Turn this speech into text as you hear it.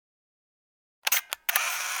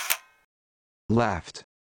left,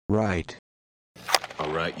 right.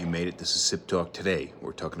 All right, you made it. This is Sip Talk today.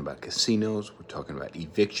 We're talking about casinos, we're talking about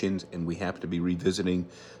evictions, and we happen to be revisiting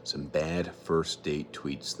some bad first date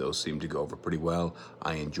tweets. Those seem to go over pretty well.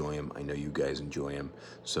 I enjoy them. I know you guys enjoy them.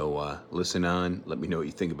 So listen on. Let me know what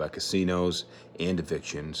you think about casinos and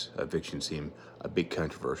evictions. Evictions seem a bit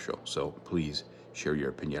controversial, so please share your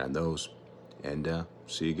opinion on those. And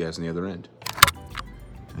see you guys on the other end.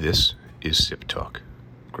 This is Sip Talk.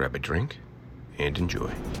 Grab a drink and enjoy.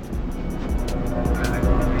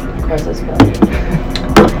 Where's this going?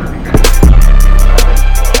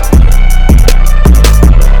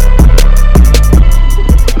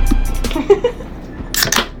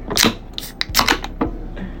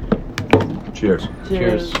 Cheers.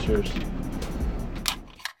 Cheers. Cheers.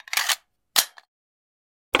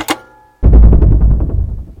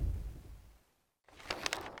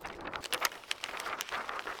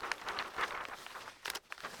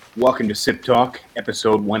 Welcome to Sip Talk,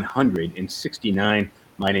 episode 169.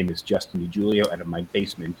 My name is Justin DiGiulio out of my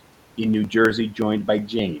basement in New Jersey, joined by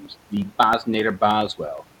James, the Bosnator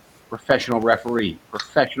Boswell, professional referee,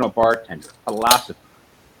 professional bartender, philosopher,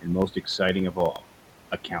 and most exciting of all,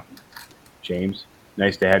 accountant. James,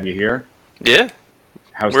 nice to have you here. Yeah,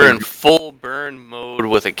 How's we're in things? full burn mode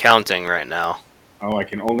with accounting right now. Oh, I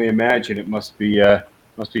can only imagine. It must be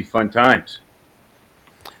fun times.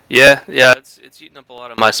 Yeah, it's eating up a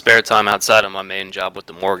lot of my spare time outside of my main job with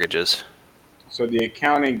the mortgages. So the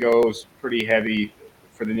accounting goes pretty heavy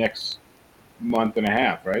for the next month and a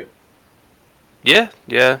half, right? Yeah.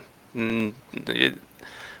 Really,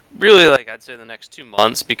 I'd say the next 2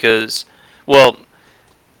 months because, well,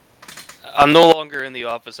 I'm no longer in the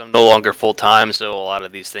office. I'm no longer full time, so a lot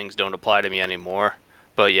of these things don't apply to me anymore.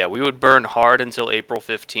 But yeah, we would burn hard until April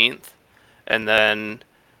 15th, and then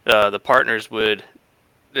the partners would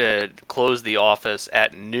close the office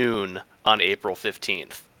at noon on April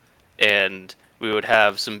 15th. And we would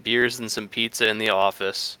have some beers and some pizza in the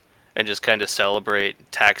office and just kind of celebrate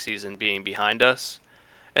tax season being behind us.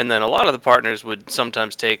 And then a lot of the partners would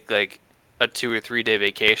sometimes take like a 2 or 3 day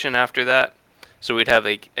vacation after that. So we'd have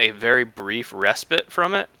a very brief respite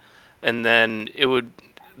from it. And then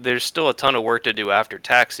there's still a ton of work to do after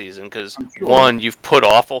tax season because, Sure. one, you've put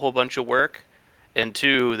off a whole bunch of work. And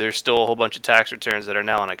two, there's still a whole bunch of tax returns that are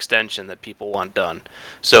now on extension that people want done.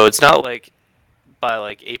 So it's not like by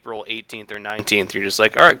like April 18th or 19th, you're just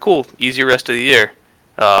like, all right, cool, easy rest of the year.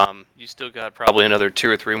 You still got probably another 2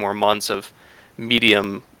 or 3 more months of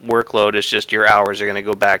medium workload. It's just your hours are going to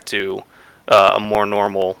go back to a more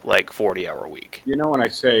normal, like 40-hour week. You know, when I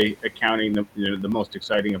say accounting, the most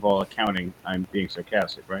exciting of all accounting, I'm being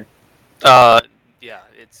sarcastic, right? Yeah,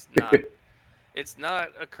 it's not. It's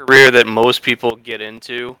not a career that most people get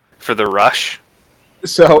into for the rush.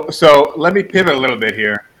 So let me pivot a little bit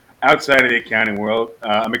here. Outside of the accounting world,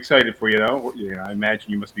 I'm excited for you, though. You know, I imagine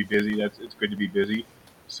you must be busy. It's good to be busy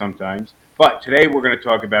sometimes. But today we're going to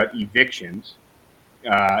talk about evictions.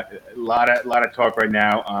 A lot of talk right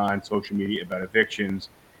now on social media about evictions,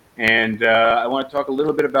 and I want to talk a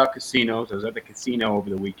little bit about casinos. I was at the casino over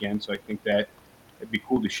the weekend, so I think that it'd be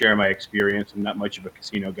cool to share my experience. I'm not much of a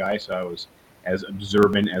casino guy, so I was as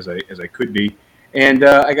observant as I could be. And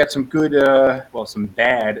I got some good, some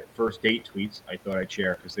bad first date tweets I thought I'd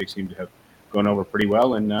share because they seem to have gone over pretty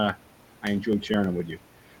well, and I enjoyed sharing them with you.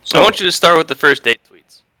 So I want you to start with the first date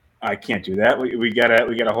tweets. I can't do that. We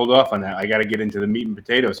gotta hold off on that. I gotta get into the meat and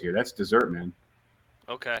potatoes here. That's dessert, man.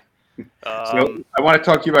 Okay. So I want to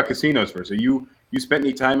talk to you about casinos first. So you spent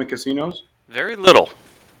any time in casinos? Very little.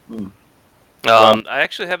 Hmm. I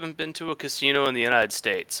actually haven't been to a casino in the United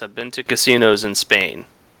States. I've been to casinos in Spain.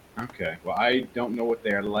 Okay. Well, I don't know what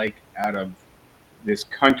they're like out of this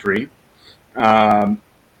country. I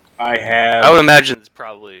would imagine it's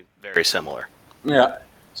probably very similar. Yeah.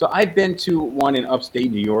 So I've been to one in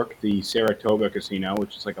upstate New York, the Saratoga Casino,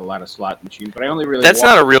 which is like a lot of slot machines. But I only really That's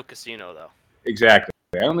not a real casino, though. Exactly.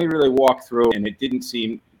 I only really walked through, and it didn't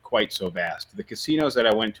seem quite so vast. The casinos that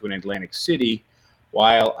I went to in Atlantic City,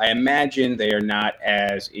 while I imagine they are not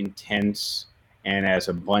as intense and as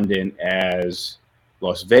abundant as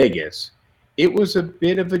Las Vegas, it was a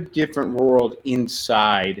bit of a different world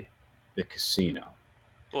inside the casino.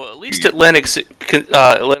 Well, at least Atlantic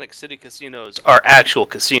City casinos are actual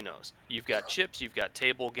casinos. You've got chips, you've got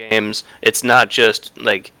table games. It's not just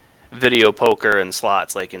like video poker and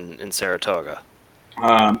slots like in Saratoga.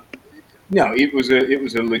 No, it was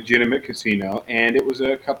a legitimate casino, and it was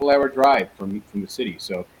a couple-hour drive from the city,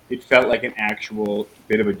 so it felt like an actual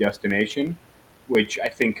bit of a destination, which I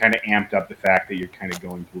think kind of amped up the fact that you're kind of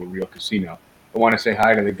going to a real casino. I want to say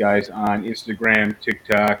hi to the guys on Instagram,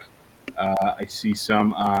 TikTok, I see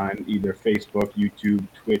some on either Facebook, YouTube,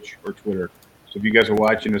 Twitch, or Twitter. So if you guys are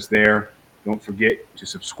watching us there, don't forget to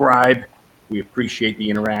subscribe. We appreciate the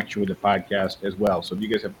interaction with the podcast as well. So if you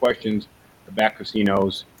guys have questions about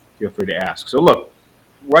casinos, feel free to ask. So look,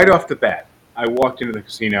 right off the bat, I walked into the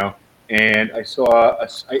casino and I saw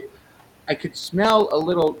I could smell a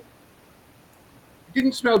little. It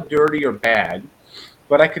didn't smell dirty or bad,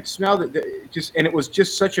 but I could smell that just, and it was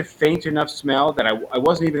just such a faint enough smell that I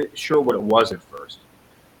wasn't even sure what it was at first.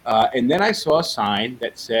 And then I saw a sign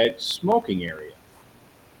that said smoking area,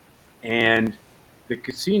 and the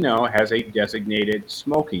casino has a designated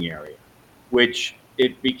smoking area, which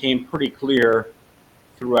it became pretty clear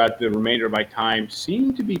throughout the remainder of my time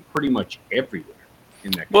seemed to be pretty much everywhere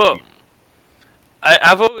in that Well, casino.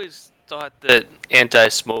 I've always thought that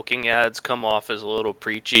anti-smoking ads come off as a little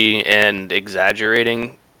preachy and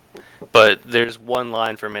exaggerating, but there's one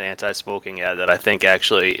line from an anti-smoking ad that I think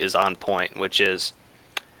actually is on point, which is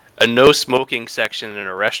a no smoking section in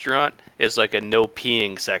a restaurant is like a no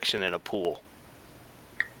peeing section in a pool.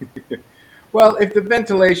 Well, if the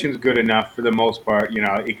ventilation's good enough, for the most part,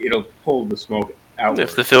 it'll pull the smoke outward.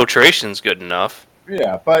 If the filtration's good enough,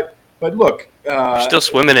 Yeah, but look, you're still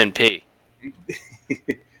swimming in pee.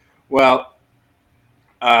 well,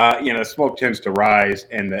 smoke tends to rise,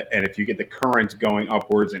 and if you get the currents going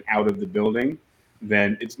upwards and out of the building,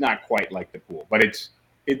 then it's not quite like the pool, but it's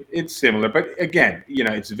similar. But again,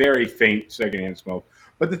 it's very faint secondhand smoke.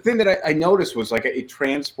 But the thing that I noticed was like it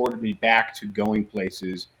transported me back to going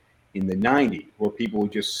places in the '90s where people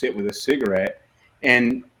would just sit with a cigarette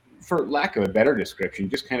and, for lack of a better description,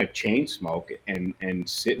 just kind of chain smoke and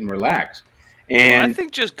sit and relax. Well, I And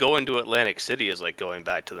think just going to Atlantic City is like going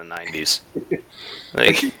back to the 90s.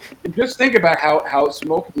 Like, just think about how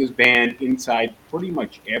smoking is banned inside pretty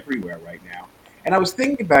much everywhere right now. And I was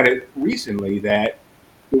thinking about it recently that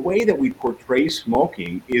the way that we portray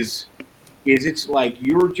smoking is it's like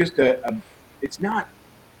you're just it's not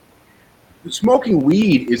smoking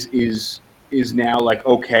weed is now like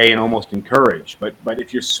okay and almost encouraged, but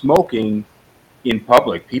if you're smoking in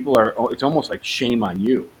public, people are it's almost like shame on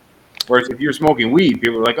you. Whereas if you're smoking weed,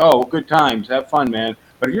 people are like, "Oh, good times, have fun, man."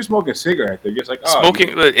 But if you're smoking a cigarette, they're just like, "Oh, smoking,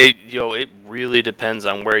 it really depends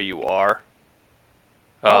on where you are.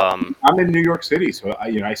 well, I'm in New York City, so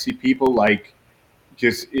I see people like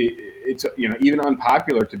just it's even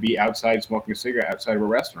unpopular to be outside smoking a cigarette outside of a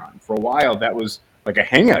restaurant. For a while, that was like a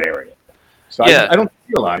hangout area. So Yeah. I don't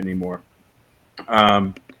see a lot anymore.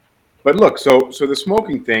 Um, but look, so the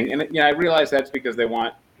smoking thing, and I realize that's because they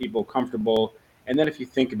want people comfortable. And then if you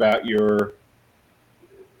think about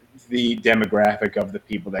the demographic of the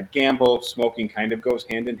people that gamble, smoking kind of goes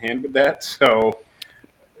hand in hand with that. So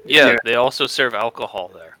Yeah, they also serve alcohol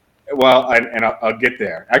there. well, I'll get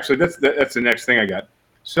there. Actually, that's the next thing I got.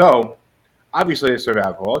 So obviously they serve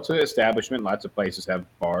alcohol. It's an establishment. Lots of places have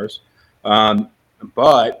bars, um,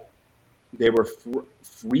 but they were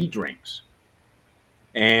free drinks,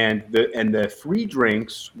 and the free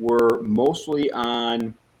drinks were mostly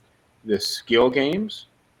on the skill games,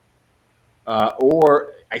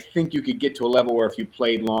 or I think you could get to a level where if you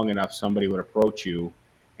played long enough, somebody would approach you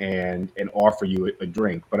and offer you a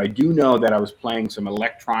drink. But I do know that I was playing some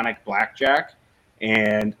electronic blackjack,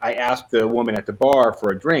 and I asked the woman at the bar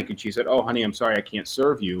for a drink, and she said, "Oh, honey, I'm sorry, I can't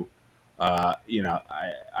serve you. I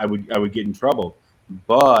would get in trouble.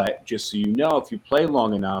 But just so you know, if you play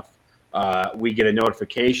long enough, we get a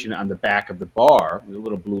notification on the back of the bar, with a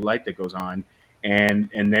little blue light that goes on, and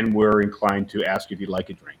then we're inclined to ask you if you'd like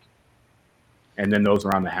a drink. And then those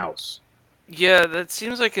are on the house." Yeah, that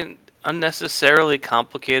seems like an unnecessarily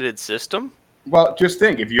complicated system. Well, just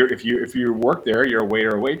think if you work there, you're a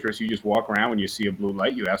waiter or waitress. You just walk around when you see a blue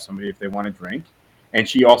light. You ask somebody if they want a drink, and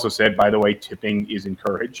she also said, by the way, tipping is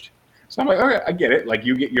encouraged. So I'm like, okay, I get it. Like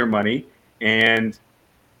you get your money, and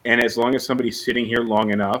as long as somebody's sitting here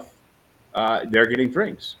long enough, they're getting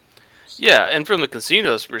drinks. Yeah, and from the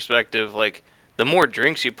casino's perspective, like the more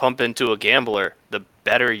drinks you pump into a gambler, the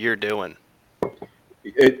better you're doing.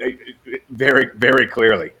 Very, very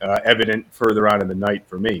clearly evident further on in the night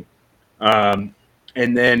for me. And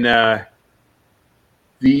then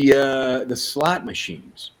the slot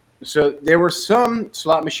machines. So there were some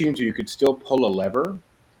slot machines where you could still pull a lever,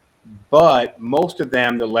 but most of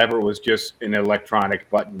them, the lever was just an electronic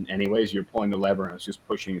button. Anyways, you're pulling the lever and it's just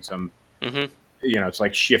pushing some. Hmm. It's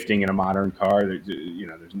like shifting in a modern car.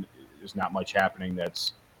 There's not much happening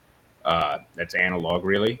that's analog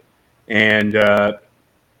really, and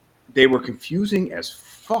they were confusing as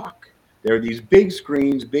fuck. There were these big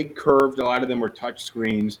screens, big curved. A lot of them were touch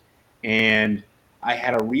screens, and I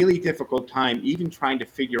had a really difficult time even trying to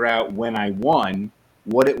figure out when I won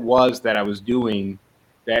what it was that I was doing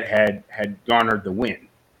that had garnered the win.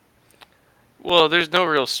 Well, there's no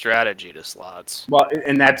real strategy to slots. Well,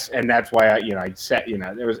 and that's why I set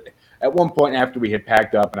there was at one point after we had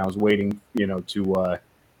packed up and I was waiting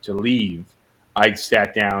to leave, I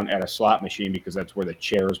sat down at a slot machine because that's where the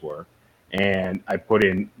chairs were, and I put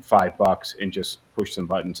in $5 and just pushed some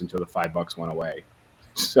buttons until the $5 went away.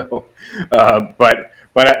 So, but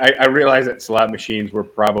I realized that slot machines were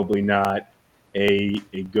probably not a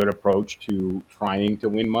good approach to trying to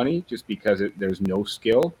win money just because there's no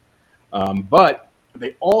skill. But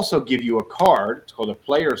they also give you a card. It's called a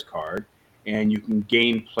player's card, and you can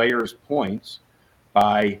gain players' points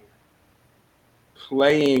by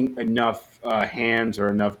playing enough hands or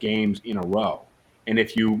enough games in a row. And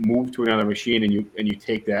if you move to another machine and you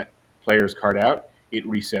take that player's card out, it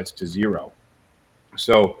resets to 0.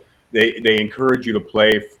 So they encourage you to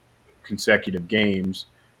play consecutive games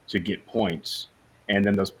to get points, and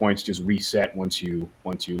then those points just reset once you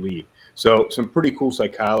leave. So some pretty cool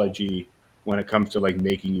psychology when it comes to like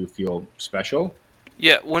making you feel special.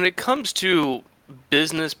 Yeah, when it comes to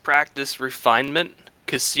business practice refinement,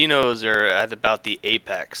 casinos are at about the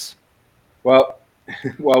apex. Well,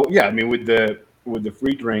 well, yeah. I mean, with the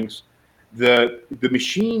free drinks, the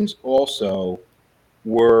machines also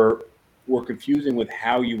were confusing with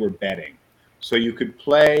how you were betting. So you could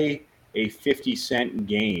play a 50-cent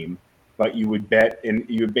game, but you would bet and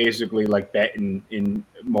you would basically like bet in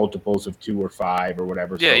multiples of 2 or 5 or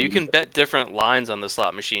whatever. Yeah, So you can bet different lines on the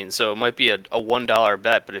slot machine. So it might be a $1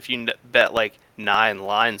 bet, but if you bet like 9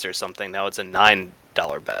 lines or something, now it's a $9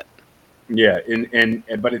 bet. yeah, and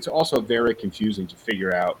but it's also very confusing to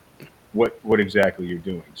figure out what exactly you're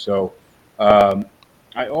doing. So um,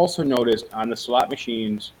 I also noticed on the slot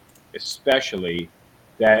machines, especially,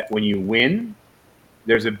 that when you win,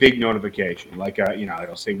 there's a big notification. Like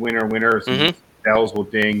it'll say winner, winner. Some Mhm. bells will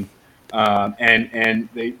ding, and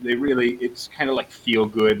they really it's kind of like feel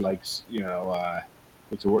good, like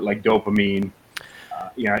what's the word, like dopamine.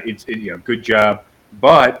 Good job,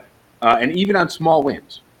 but and even on small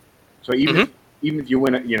wins. So Mhm. even if you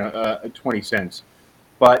win, 20 cents.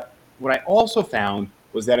 But what I also found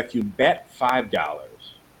was that if you bet $5,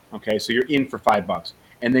 okay, so you're in for $5,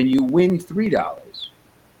 and then you win $3,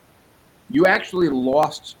 you actually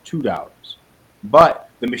lost $2. But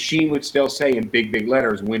the machine would still say in big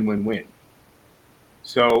letters, win, win, win.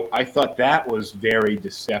 So I thought that was very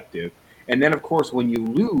deceptive. And then, of course, when you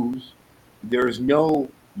lose, there's no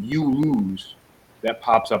you lose that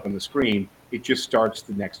pops up on the screen. It just starts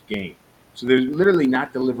the next game. So they're literally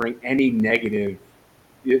not delivering any negative.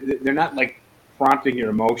 They're not like prompting your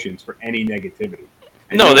emotions for any negativity.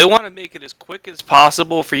 And No, no, they want to make it as quick as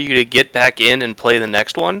possible for you to get back in and play the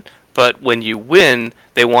next one. But when you win,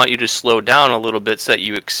 they want you to slow down a little bit so that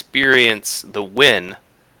you experience the win.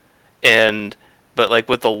 And but like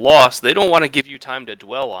with the loss, they don't want to give you time to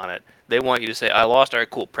dwell on it. They want you to say, "I lost. All right,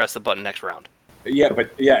 cool. Press the button next round."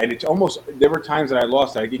 and it's almost there were times that I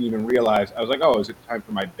lost that I didn't even realize. I was like, oh, is it time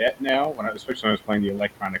for my bet now? Especially when I was playing the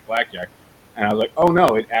electronic blackjack, and I was like, oh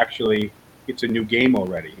no, it's a new game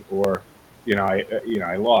already, or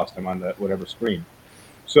I lost. I'm on the whatever screen.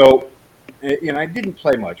 So I didn't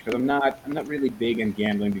play much because I'm not really big in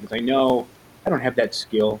gambling because I know I don't have that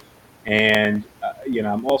skill, and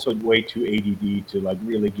I'm also way too ADD to like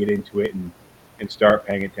really get into it and start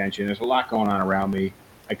paying attention. There's a lot going on around me.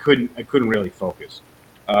 I couldn't really focus.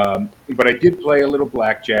 But I did play a little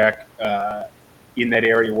blackjack in that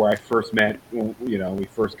area where I first met. We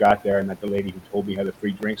first got there, and met the lady who told me how the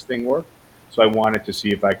free drinks thing worked. So I wanted to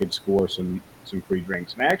see if I could score some free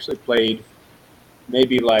drinks, and I actually played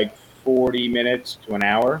maybe like 40 minutes to an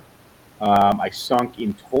hour. I sunk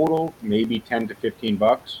in total maybe $10 to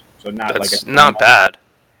 $15, so not like a That's ton of not money. bad.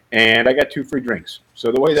 And I got 2 free drinks.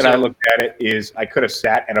 So the way that I So looked at it is I could have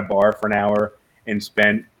sat at a bar for an hour and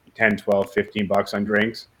spent 10, 12, $15 on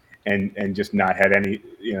drinks and just not had any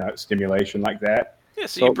stimulation like that. yeah,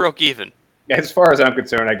 so you So broke even. as far as I'm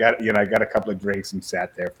concerned, I got a couple of drinks and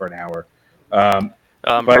sat there for an hour. Um,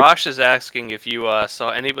 but Rosh is asking if you saw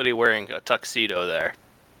anybody wearing a tuxedo there.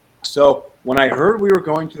 so when I heard we were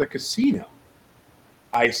going to the casino,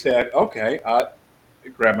 I said, okay,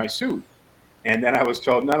 grab my suit. And then I was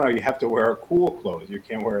told, no, you have to wear cool clothes. You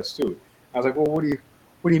can't wear a suit. I was like, well, what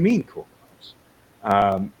do you mean cool clothes?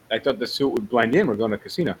 I thought the suit would blend in. We're going to a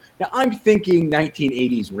casino. Now I'm thinking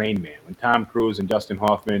 1980s Rain Man when Tom Cruise and Dustin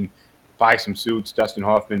Hoffman buy some suits. Dustin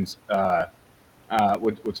Hoffman's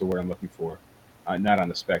what's the word I'm looking for? Not on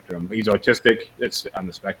the spectrum. He's autistic. It's on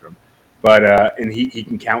the spectrum. But and he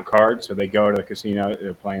can count cards. So they go to the casino.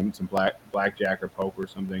 They're playing some blackjack or poker or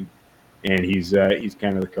something. and he's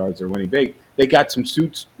kind of the cards that are winning big. They got some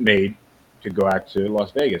suits made to go out to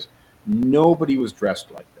Las Vegas. Nobody was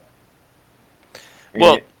dressed like that.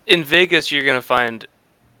 Well, And, in Vegas, you're gonna find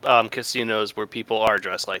casinos where people are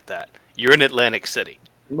dressed like that. You're in Atlantic City.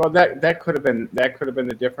 well, that could have been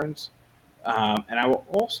the difference. And I will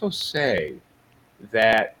also say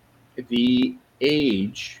that the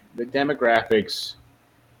demographics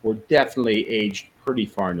were definitely aged pretty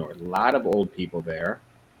far north. A lot of old people there,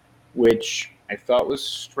 which I thought was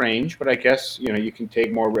strange, but I guess you can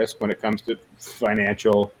take more risk when it comes to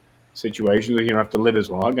financial situations. You don't have to live as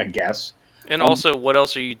long, I guess. And Um, also, what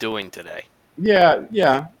else are you doing today? yeah,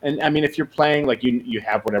 yeah, and I mean, if you're playing like you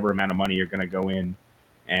have whatever amount of money you're going to go in,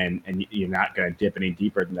 and you're not going to dip any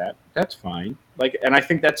deeper than that, that's fine. Like, and I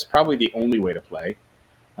think that's probably the only way to play.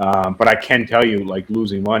 But I can tell you, like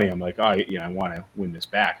losing money, I'm like, oh, I want to win this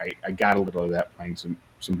back. I got a little of that playing some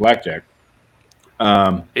blackjack.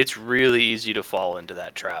 Um, It's really easy to fall into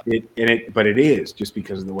that trap. but it is just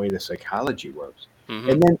because of the way the psychology works. Hmm.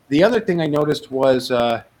 And then the other thing I noticed was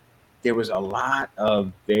there was a lot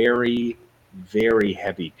of very, very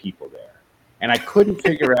heavy people there, and I couldn't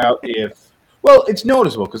figure out if. Well, it's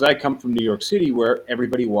noticeable because I come from New York City, where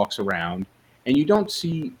everybody walks around, and you don't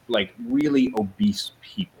see like really obese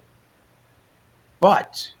people.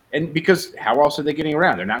 But and because how else are they getting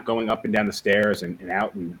around? They're not going up and down the stairs and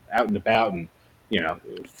out and about and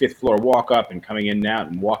fifth floor walk up and coming in and out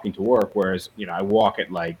and walking to work. Whereas I walk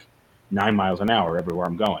at like 9 miles an hour everywhere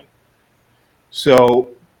I'm going. So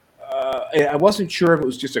I wasn't sure if it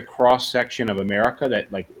was just a cross section of America that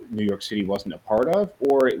like New York City wasn't a part of,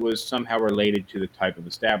 or it was somehow related to the type of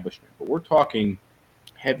establishment. But we're talking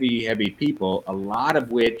heavy, heavy people, a lot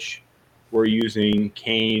of which were using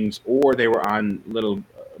canes or they were on little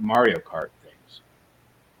Mario Kart things.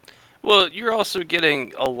 Well, you're also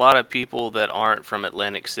getting a lot of people that aren't from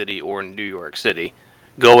Atlantic City or New York City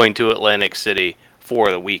going to Atlantic City for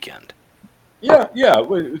the weekend. Yeah, yeah.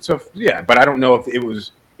 So yeah, but I don't know if it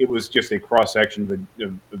was just a cross section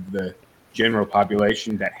of the general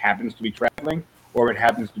population that happens to be traveling, or it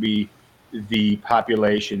happens to be the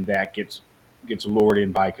population that gets lured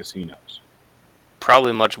in by casinos.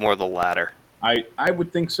 Probably much more the latter. I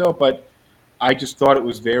would think so, but I just thought it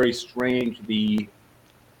was very strange.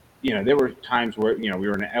 There were times where we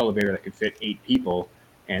were in an elevator that could fit 8 people,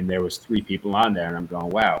 and there was 3 people on there, and I'm going,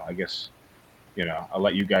 wow, I guess I'll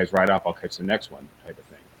let you guys ride up. I'll catch the next one, type of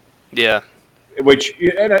thing. Yeah. Which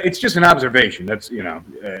it's just an observation. That's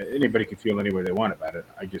anybody can feel any way they want about it.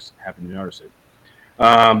 I just happen to notice it.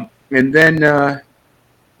 And then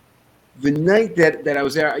the night that I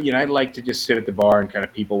was there, I'd like to just sit at the bar and kind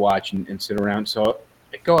of people watch and sit around. So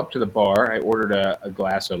I go up to the bar. I ordered a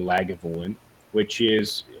glass of Lagavulin, which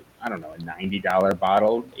is, I don't know, a $90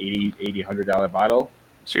 bottle, $100 bottle.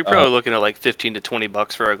 So you're probably looking at like 15 to 20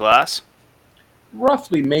 bucks for a glass.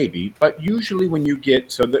 Roughly, maybe, but usually when you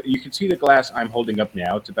get you can see the glass I'm holding up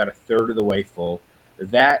now. It's about a third of the way full.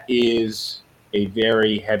 That is a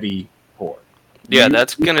very heavy pour. Yeah,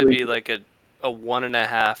 that's going to Usually- be like a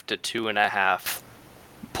 1.5 to 2.5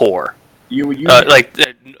 pour. You would usually, Like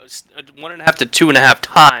 1.5 to 2.5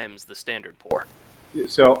 times the standard pour.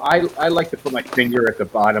 so I like to put my finger at the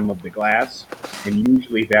bottom of the glass, and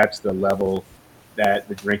usually that's the level that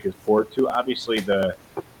the drink is poured to. Obviously, the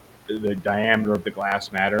diameter of the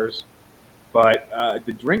glass matters, but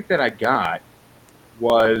the drink that I got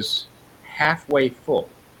was halfway full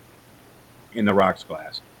in the rocks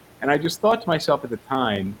glass, and I just thought to myself at the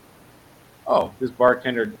time, "Oh, this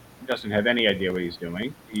bartender doesn't have any idea what he's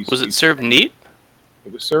doing." Was it served neat?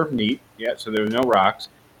 It was served neat, yeah. So there were no rocks,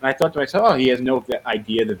 and I thought to myself, "Oh, he has no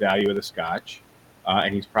idea the value of the scotch,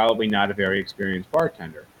 and he's probably not a very experienced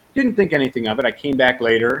bartender." Didn't think anything of it. I came back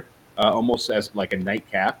later, almost as like a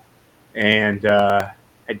nightcap, and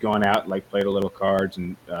had gone out, like played a little cards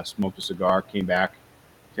and smoked a cigar. Came back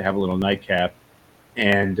to have a little nightcap,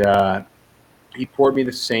 and he poured me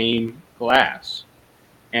the same glass,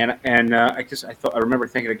 and I remember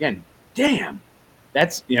thinking again, damn,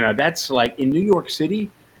 that's like in New York City,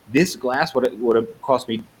 this glass would have cost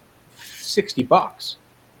me $60,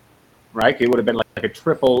 right? It would have been like a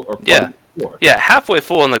triple or Yeah. quadruple. Yeah, halfway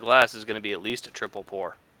full in the glass is going to be at least a triple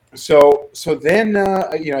pour. So then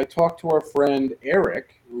I talked to our friend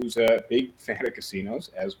Eric, who's a big fan of casinos,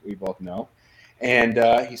 as we both know, and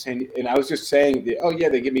he's saying, and I was just saying, oh yeah,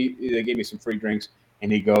 they gave me some free drinks,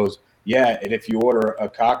 and he goes, yeah, and if you order a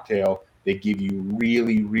cocktail, they give you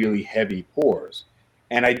really really heavy pours,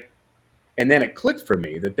 and then it clicked for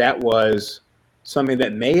me that was something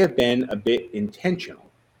that may have been a bit intentional,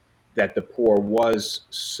 that the pour was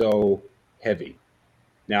so heavy.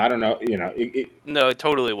 Now I don't know. No, it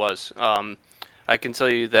totally was. I can tell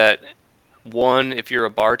you that one, if you're a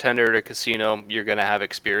bartender at a casino, you're gonna have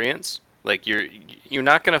experience. Like you're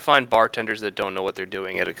not gonna find bartenders that don't know what they're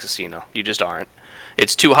doing at a casino. You just aren't.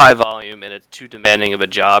 It's too high volume and it's too demanding of a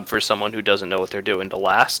job for someone who doesn't know what they're doing to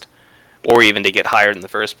last, or even to get hired in the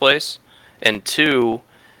first place. And two,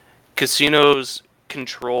 casinos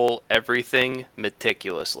control everything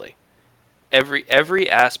meticulously. Every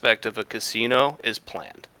aspect of a casino is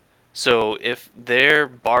planned. So if their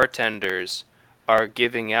bartenders are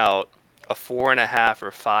giving out a 4.5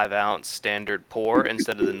 or 5 ounce standard pour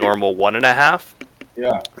instead of the normal 1.5,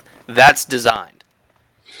 Yeah. that's designed.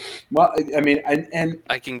 Well, I mean, and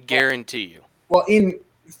I can guarantee you. well, in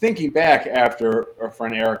thinking back after our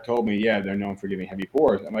friend Eric told me, yeah, they're known for giving heavy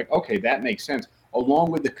pours. I'm like, okay, that makes sense.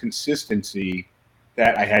 Along with the consistency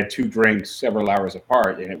that I had two drinks several hours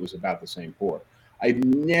apart, and it was about the same pour. I've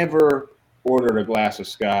never ordered a glass of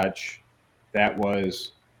scotch that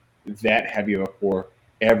was that heavy of a pour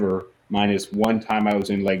ever. Minus one time I was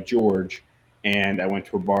in Lake George, and I went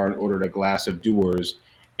to a bar and ordered a glass of Dewar's,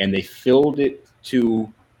 and they filled it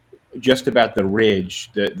to just about the ridge,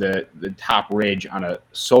 the top ridge on a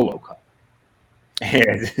solo cup.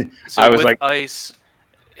 And So I was with like, ice,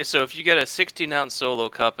 so if you get a 16-ounce solo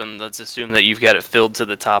cup and let's assume that you've got it filled to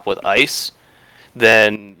the top with ice,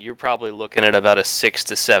 then you're probably looking at about a 6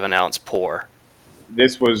 to 7 ounce pour.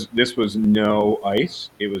 this was no ice.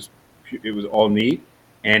 It was all neat,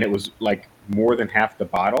 and it was like more than half the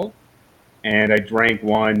bottle. And I drank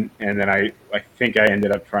one, and then I think I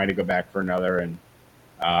ended up trying to go back for another, and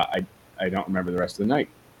I don't remember the rest of the night.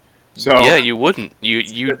 So Yeah, you wouldn't.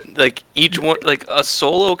 You like each one, like a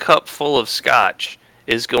solo cup full of scotch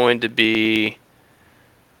is going to be.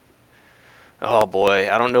 Oh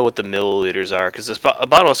boy, I don't know what the milliliters are because a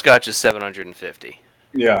bottle of scotch is 750.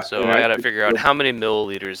 yeah, So and I gotta figure out how many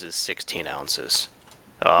milliliters is 16 ounces.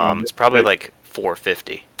 It's probably but, like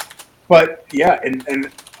 450. but yeah,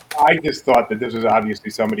 and I just thought that this was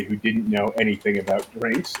obviously somebody who didn't know anything about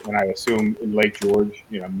drinks, and I assume in Lake George,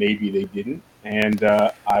 maybe they didn't, and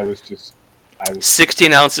I was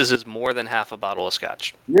 16 ounces is more than half a bottle of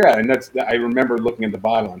scotch. yeah, and I remember looking at the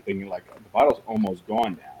bottle and thinking like the bottle's almost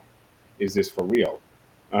gone now. Is this for real?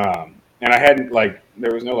 And I hadn't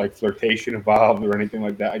there was no flirtation involved or anything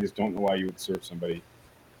like that. I just don't know why you would serve somebody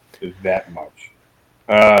that much.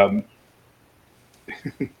 Um,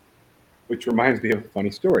 which reminds me of a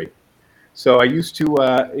funny story. So I used to,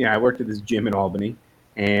 I worked at this gym in Albany,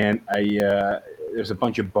 and there's a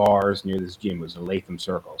bunch of bars near this gym. It was a Latham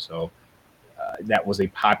Circle, so that was a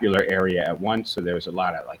popular area at once. So there was a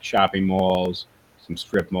lot of shopping malls, some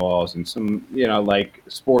strip malls, and some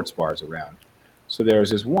sports bars around. So there was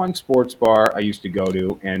this one sports bar I used to go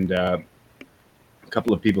to, and a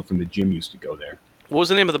couple of people from the gym used to go there. What was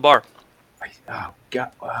the name of the bar? Oh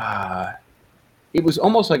God, it was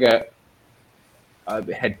almost like it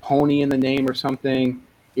had Pony in the name or something.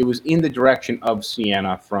 It was in the direction of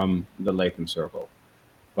Siena from the Latham Circle,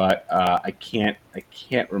 but I can't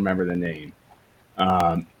remember the name.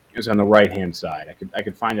 It was on the right hand side. I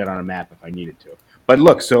could find it on a map if I needed to. But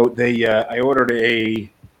look, so I ordered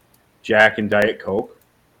a Jack and Diet Coke,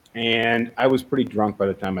 and I was pretty drunk by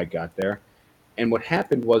the time I got there. And what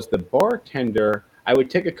happened was the bartender, I would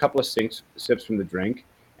take a couple of sips from the drink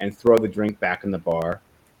and throw the drink back in the bar.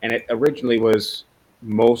 And it originally was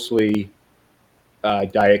mostly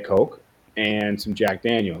Diet Coke and some Jack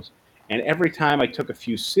Daniels. And every time I took a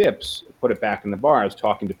few sips, put it back in the bar, I was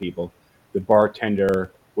talking to people, the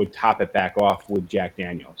bartender would top it back off with Jack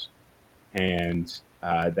Daniels. And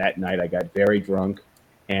that night I got very drunk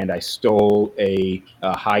and I stole a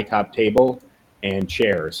high top table and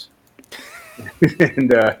chairs.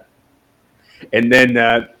 and and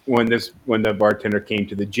then when the bartender came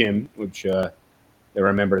to the gym, which I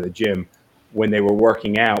remember the gym, when they were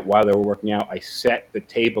working out, while they were working out, I set the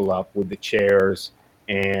table up with the chairs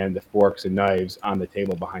and the forks and knives on the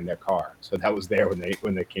table behind their car. So that was there when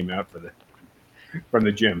they came out from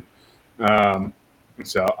the gym. Um,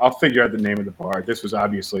 so I'll figure out the name of the bar. This was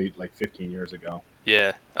obviously 15 years ago.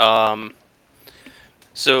 Yeah.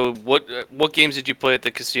 So what games did you play at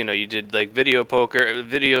the casino? You did video poker,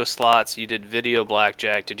 video slots. You did video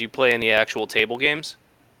blackjack. Did you play any actual table games?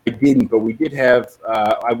 I didn't, but we did have.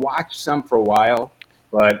 I watched some for a while,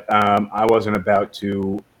 but I wasn't about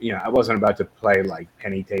to. I wasn't about to play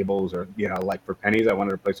penny tables or for pennies. I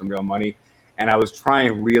wanted to play some real money, and I was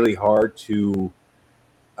trying really hard to.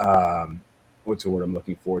 What's the word I'm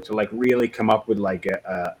looking for? To really come up with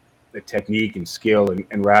a technique and skill,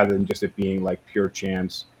 and rather than just it being pure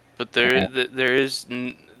chance. But there is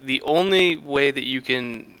the only way that you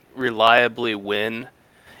can reliably win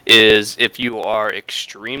is if you are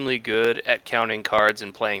extremely good at counting cards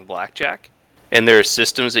and playing blackjack. And there are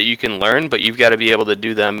systems that you can learn, but you've got to be able to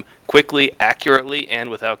do them quickly, accurately, and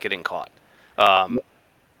without getting caught.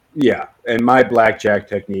 Yeah, and my blackjack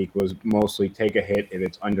technique was mostly take a hit if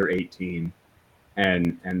it's under 18,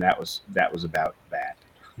 and that was about that.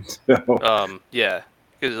 So Yeah,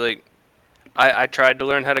 because like I tried to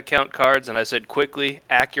learn how to count cards, and I said quickly,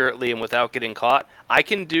 accurately, and without getting caught. I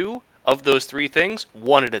can do of those three things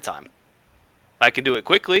one at a time. I can do it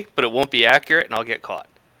quickly, but it won't be accurate, and I'll get caught.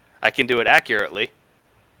 I can do it accurately,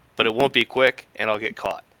 but it won't be quick, and I'll get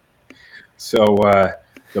caught. so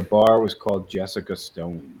the bar was called Jessica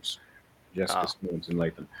Stones. Jessica Stones in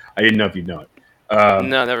Latham. I didn't know if you'd know it.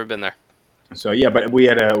 No, never been there. So yeah, but we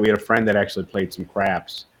had a friend that actually played some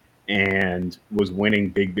craps and was winning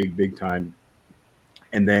big time.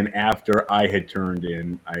 And then after I had turned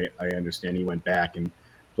in, I understand he went back and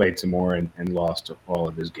played some more and lost all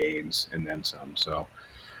of his games and then some. So,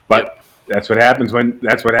 but Yep. that's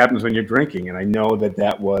what happens when you're drinking. And I know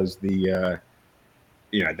that was that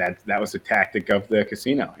was the tactic of the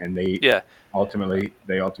casino, and Yeah.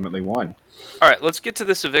 they ultimately won. All right, let's get to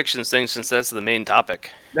this evictions thing since that's the main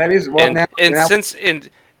topic. That is well And now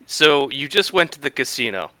so you just went to the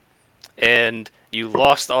casino and you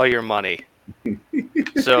lost all your money.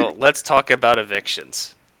 So let's talk about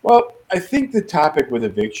evictions. Well, I think the topic with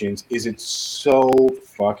evictions is it's so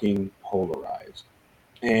fucking polarized.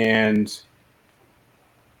 And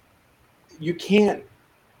you can't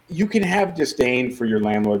you can have disdain for your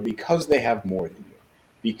landlord because they have more than you,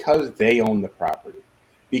 because they own the property,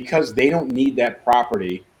 because they don't need that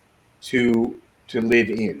property to live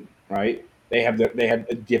in, right? They have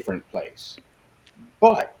a different place.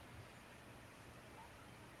 But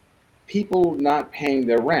people not paying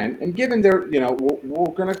their rent, and given we're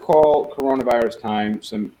going to call coronavirus time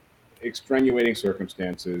some extenuating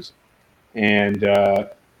circumstances, and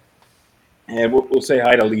we'll say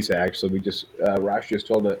hi to Lisa. Actually, we just Rosh just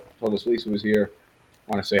told us Lisa was here.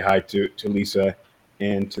 I want to say hi to Lisa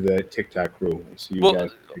and to the TikTok crew. I see you Well,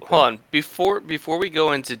 guys. hold on. Before we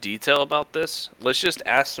go into detail about this, let's just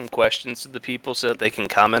ask some questions to the people so that they can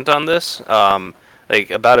comment on this, like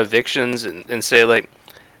about evictions and say like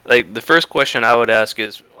the first question I would ask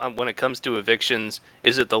is when it comes to evictions,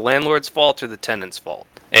 is it the landlord's fault or the tenant's fault?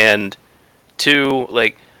 And two,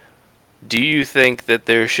 like, do you think that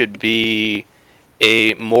there should be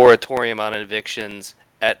a moratorium on evictions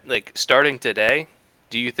at like starting today?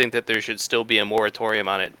 Do you think that there should still be a moratorium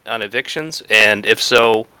on evictions? And if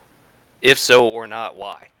so or not,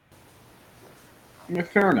 why? Yeah,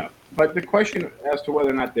 fair enough. But the question as to whether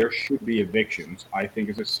or not there should be evictions, I think,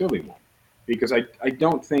 is a silly one, because I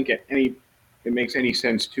don't think it makes any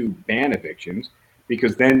sense to ban evictions,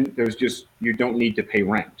 because then you don't need to pay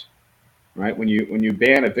rent, right? When you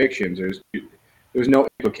ban evictions, there's no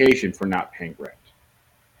implication for not paying rent.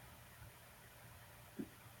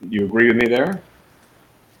 You agree with me there?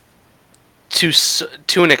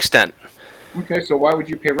 To an extent. Okay, so why would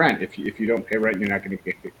you pay rent if you don't pay rent? You're not going to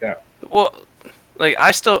get kicked out. Well, like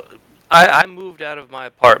I moved out of my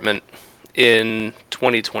apartment in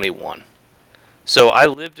 2021. So I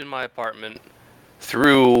lived in my apartment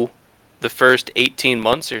through the first 18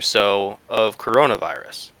 months or so of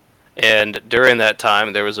coronavirus. And during that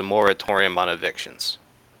time, there was a moratorium on evictions.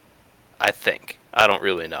 I think. I don't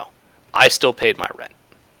really know. I still paid my rent.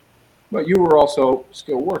 But you were also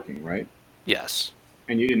still working, right? Yes.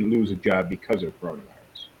 And you didn't lose a job because of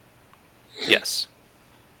coronavirus. Yes.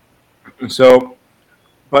 So,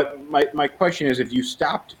 but my question is, if you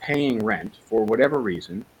stopped paying rent for whatever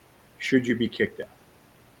reason, should you be kicked out?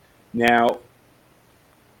 Now,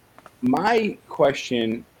 my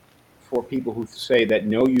question for people who say that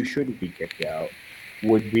no, you shouldn't be kicked out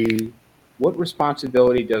would be, what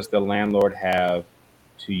responsibility does the landlord have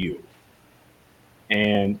to you?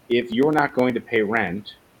 And if you're not going to pay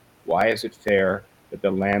rent, why is it fair that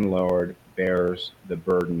the landlord bears the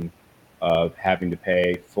burden of having to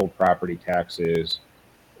pay full property taxes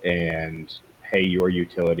and pay your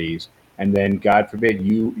utilities? And then, God forbid,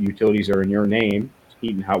 utilities are in your name,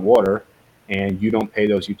 heat and hot water, and you don't pay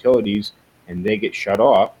those utilities, and they get shut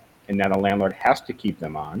off, and now the landlord has to keep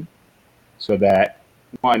them on, so that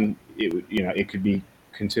one, it could be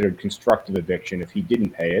considered constructive eviction if he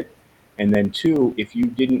didn't pay it, and then two, if you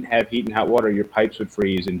didn't have heat and hot water, your pipes would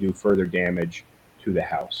freeze and do further damage to the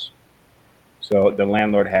house. So the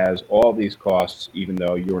landlord has all these costs, even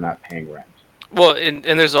though you're not paying rent. Well, and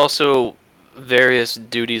there's also various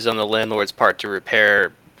duties on the landlord's part to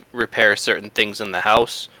repair certain things in the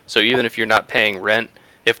house. So even if you're not paying rent,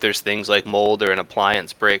 if there's things like mold or an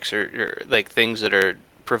appliance breaks or like things that are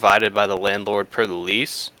provided by the landlord per the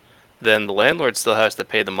lease, then the landlord still has to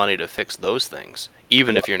pay the money to fix those things,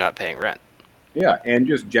 even if you're not paying rent. Yeah, and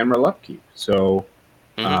just general upkeep. So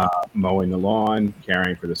Hmm. mowing the lawn,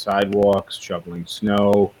 caring for the sidewalks, shoveling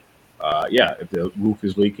snow. Yeah, if the roof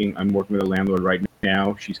is leaking, I'm working with a landlord right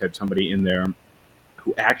now. She's had somebody in there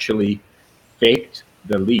who actually faked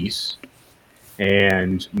the lease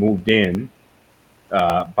and moved in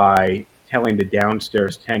by telling the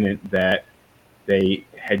downstairs tenant that they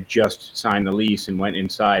had just signed the lease and went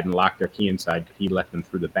inside and locked their key inside because he let them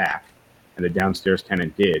through the back. And the downstairs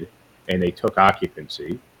tenant did. And they took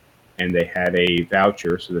occupancy and they had a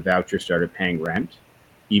voucher. So the voucher started paying rent,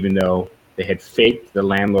 even though they had faked the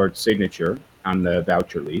landlord's signature on the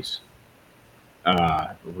voucher lease.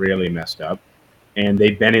 Really messed up. And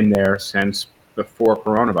they've been in there since before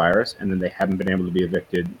coronavirus, and then they haven't been able to be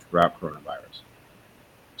evicted throughout coronavirus.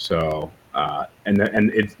 So,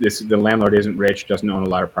 the landlord isn't rich, doesn't own a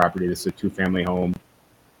lot of property. This is a two-family home.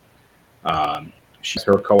 She's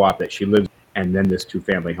her co-op that she lives, and then this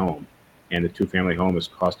two-family home, and the two-family home is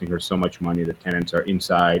costing her so much money. The tenants are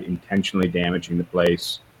inside, intentionally damaging the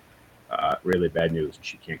place. Really bad news, and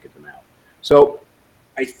she can't get them out. So,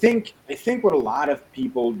 I think what a lot of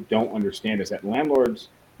people don't understand is that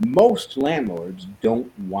most landlords,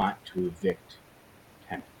 don't want to evict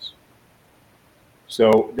tenants.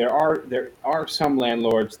 So there are some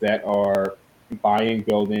landlords that are buying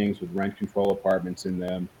buildings with rent control apartments in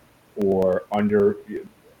them, or under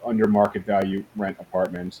market value rent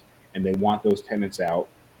apartments, and they want those tenants out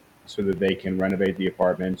so that they can renovate the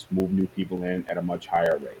apartments, move new people in at a much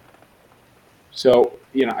higher rate. So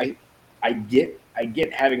I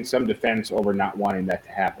get having some defense over not wanting that to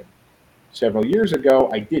happen. Several years ago,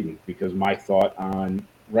 I didn't, because my thought on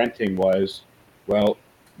renting was, well,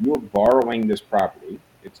 you're borrowing this property,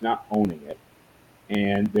 it's not owning it,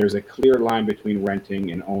 and there's a clear line between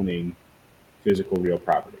renting and owning physical real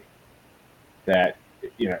property. That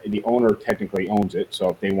the owner technically owns it, so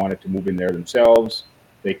if they wanted to move in there themselves,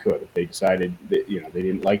 they could. If they decided that they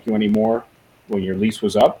didn't like you anymore when your lease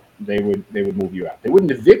was up, they would move you out. They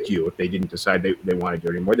wouldn't evict you if they didn't decide they wanted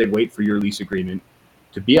you anymore. They'd wait for your lease agreement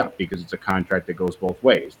to be up, because it's a contract that goes both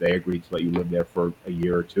ways. They agreed to let you live there for a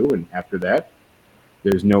year or two, and after that,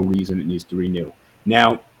 there's no reason it needs to renew.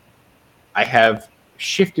 Now, I have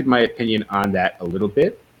shifted my opinion on that a little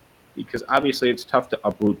bit, because obviously it's tough to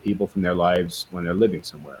uproot people from their lives when they're living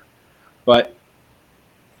somewhere. But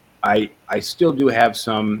I still do have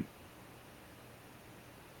some,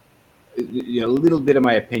 a little bit of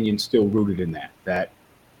my opinion still rooted in that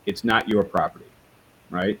it's not your property,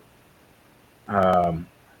 right? Um,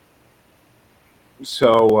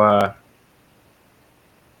 so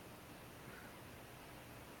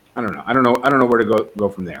I don't know. I don't know where to go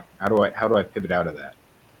from there. How do I pivot out of that?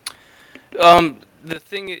 The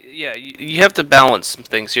thing, yeah, you have to balance some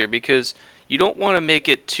things here, because you don't want to make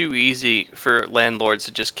it too easy for landlords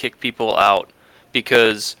to just kick people out,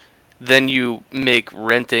 because then you make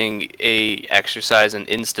renting a exercise in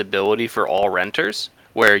instability for all renters,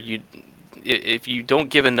 where if you don't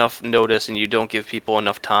give enough notice and you don't give people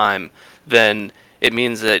enough time, then it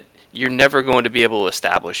means that you're never going to be able to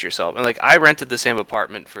establish yourself. And like, I rented the same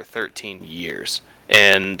apartment for 13 years,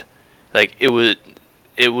 and like it would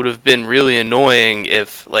have been really annoying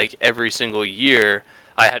if like every single year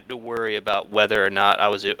I had to worry about whether or not I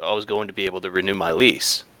was going to be able to renew my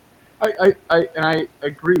lease. I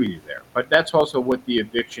agree with you there, but that's also what the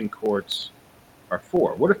eviction courts are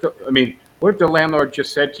for. What if the landlord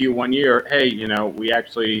just said to you one year, "Hey,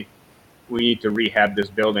 we need to rehab this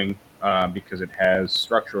building because it has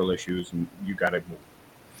structural issues, and you got to move."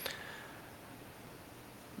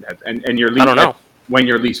 And your I lease, don't know. when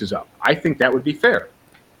your lease is up, I think that would be fair.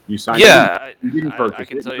 You signed a lease. Yeah, You didn't I purchase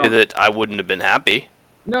can it. tell you that I wouldn't have been happy.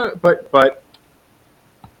 No, but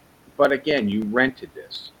again, you rented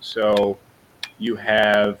this, so you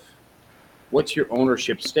have, what's your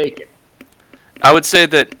ownership stake in it? I would say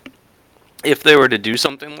that if they were to do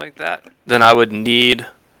something like that, then I would need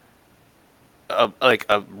a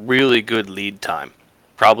really good lead time,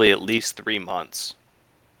 probably at least 3 months.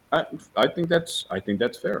 I, I think that's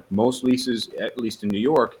fair. Most leases, at least in New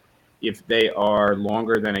York, if they are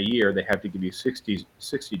longer than a year, they have to give you 60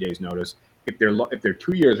 days notice. If they're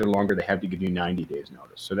 2 years or longer, they have to give you 90 days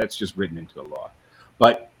notice. So that's just written into the law.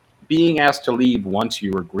 But being asked to leave once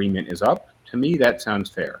your agreement is up, to me, that sounds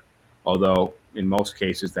fair. Although in most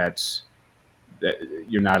cases, that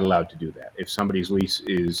you're not allowed to do that. If somebody's lease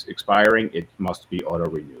is expiring, it must be auto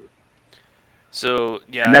renewed, So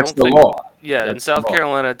yeah, and I that's don't the think, law. yeah, in That's the South law.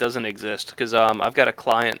 Carolina it doesn't exist, because I've got a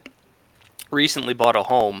client recently bought a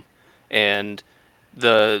home, and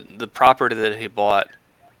the property that he bought,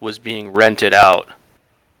 was being rented out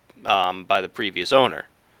by the previous owner.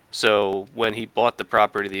 So when he bought the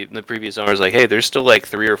property, the previous owner was like, "Hey, there's still like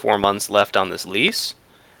 3 or 4 months left on this lease."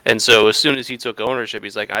 And so as soon as he took ownership,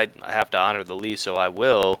 he's like, "I have to honor the lease, so I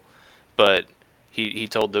will." But he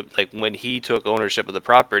told the like when he took ownership of the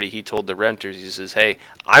property, he told the renters, he says, "Hey,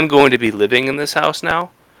 I'm going to be living in this house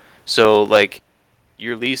now, so like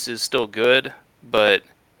your lease is still good, but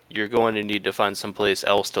you're going to need to find someplace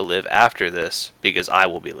else to live after this because I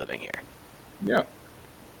will be living here." Yeah.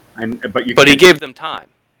 But he gave them time.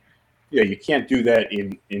 Yeah, you can't do that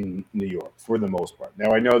in New York for the most part.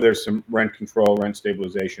 Now I know there's some rent control, rent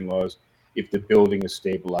stabilization laws. If the building is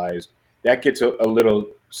stabilized, that gets a little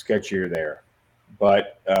sketchier there.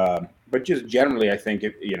 But just generally, I think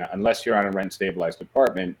unless you're on a rent stabilized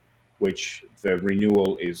apartment, which the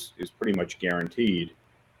renewal is pretty much guaranteed,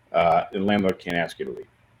 the landlord can't ask you to leave.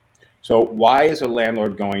 So why is a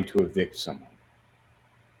landlord going to evict someone?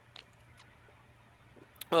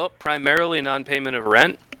 Well, primarily non-payment of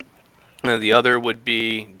rent. And the other would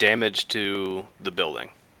be damage to the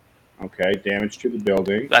building. Okay, damage to the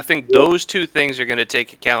building. I think those two things are going to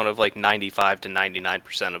take account of like 95 to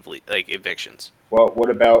 99% of like evictions. Well,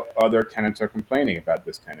 what about other tenants are complaining about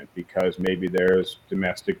this tenant because maybe there's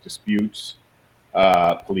domestic disputes,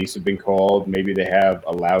 police have been called, maybe they have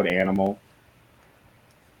a loud animal.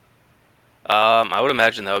 I would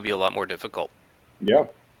imagine that would be a lot more difficult. Yeah.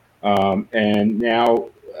 And now,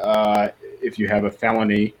 if you have a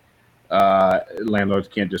felony, landlords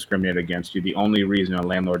can't discriminate against you. The only reason a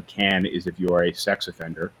landlord can is if you are a sex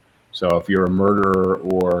offender. So if you're a murderer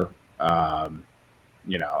or, I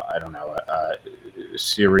don't know,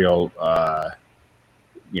 serial,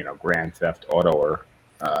 grand theft autoer,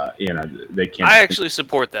 they can't. I actually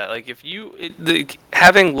support that. Like, if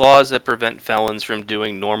having laws that prevent felons from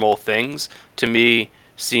doing normal things, to me,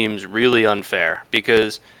 seems really unfair.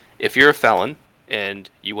 Because if you're a felon and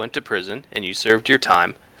you went to prison and you served your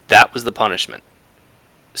time, that was the punishment.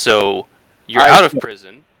 So you're out of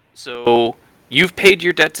prison. So you've paid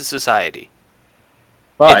your debt to society.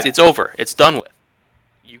 But it's over. It's done with.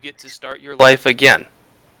 You get to start your life again.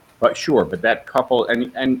 But sure, but that couple,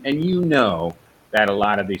 and that a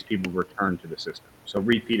lot of these people return to the system. So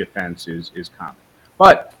repeat offense is common.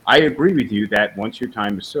 But I agree with you that once your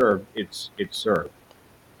time is served, it's served.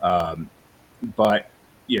 But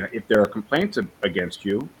if there are complaints against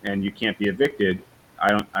you and you can't be evicted,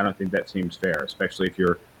 I don't think that seems fair, especially if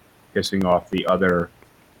you're pissing off the other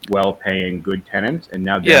well-paying good tenants. And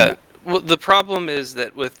now well, the problem is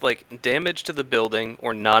that with like damage to the building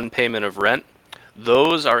or non-payment of rent,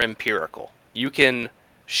 those are empirical. You can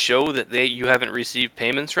show that you haven't received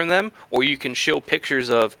payments from them, or you can show pictures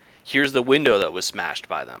of here's the window that was smashed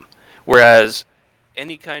by them. Whereas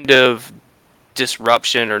any kind of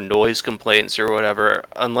disruption or noise complaints or whatever,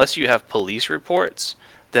 unless you have police reports,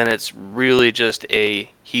 then it's really just a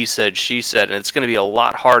he said, she said, and it's going to be a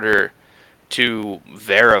lot harder to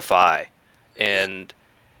verify and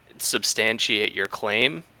substantiate your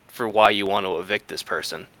claim for why you want to evict this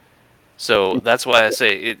person. So that's why I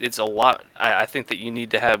say it's a lot. I think that you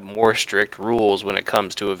need to have more strict rules when it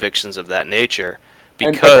comes to evictions of that nature,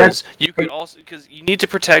 because you need to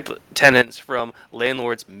protect tenants from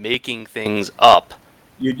landlords making things up.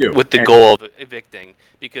 You do. With the goal of evicting.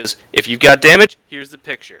 Because if you've got damage, here's the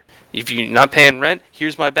picture. If you're not paying rent,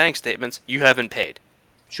 here's my bank statements. You haven't paid.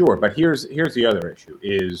 Sure, but here's the other issue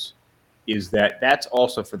is that that's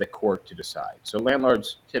also for the court to decide. So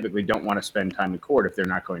landlords typically don't want to spend time in court if they're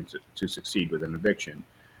not going to succeed with an eviction.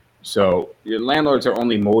 So landlords are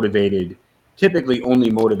typically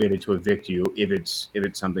only motivated to evict you if it's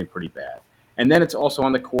something pretty bad. And then it's also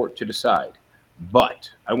on the court to decide. But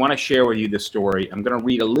I want to share with you this story. I'm going to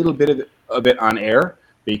read a little bit of it on air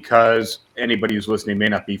because anybody who's listening may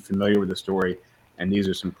not be familiar with the story, and these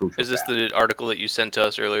are some crucial facts. Is this the article that you sent to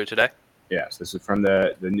us earlier today? Yes, this is from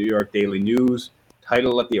the New York Daily News.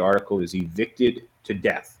 Title of the article is Evicted to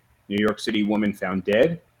Death. New York City woman found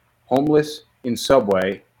dead, homeless in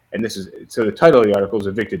subway. And so the title of the article is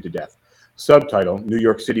Evicted to Death. Subtitle, New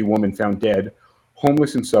York City woman found dead,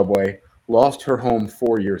 homeless in subway, lost her home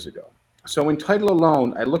 4 years ago. So in title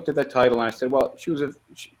alone, I looked at that title and I said, well,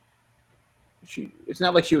 it's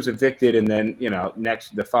not like she was evicted and then,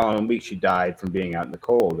 the following week she died from being out in the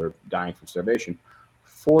cold or dying from starvation.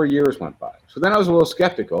 4 years went by. So then I was a little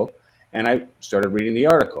skeptical, and I started reading the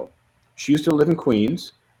article. She used to live in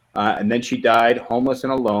Queens, and then she died homeless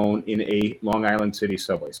and alone in a Long Island City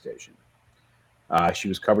subway station. She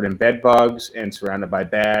was covered in bed bugs and surrounded by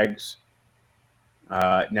bags.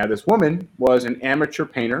 Now, this woman was an amateur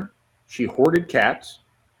painter. She hoarded cats,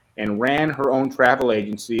 and ran her own travel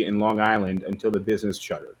agency in Long Island until the business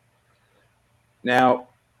shuttered. Now,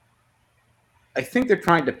 I think they're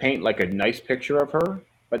trying to paint like a nice picture of her,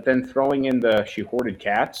 but then throwing in the she hoarded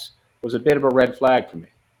cats was a bit of a red flag for me.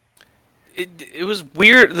 It was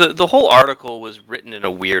weird. The whole article was written in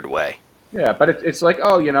a weird way. Yeah, but it's like,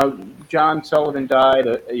 oh, John Sullivan died,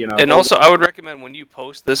 And also, I would recommend when you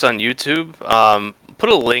post this on YouTube, put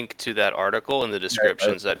a link to that article in the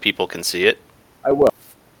description so that people can see it. I will.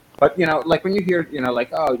 But, like when you hear,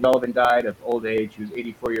 like, oh, Sullivan died of old age. He was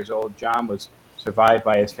 84 years old. John was survived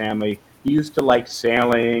by his family. He used to like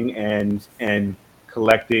sailing and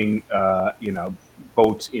collecting,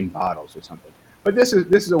 boats in bottles or something. But this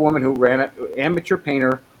is a woman who ran an amateur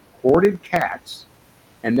painter, hoarded cats,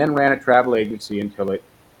 and then ran a travel agency until the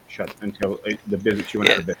business she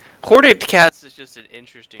went out of business. Hoarded cats is just an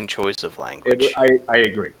interesting choice of language. I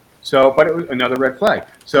agree. So, but it was another red flag.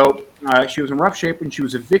 So she was in rough shape and she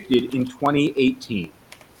was evicted in 2018.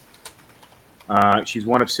 She's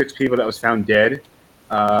one of 6 people that was found dead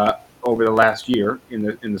over the last year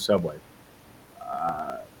in the subway.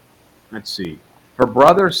 Let's see. Her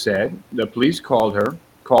brother said the police called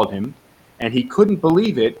him, and he couldn't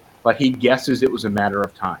believe it, but he guesses it was a matter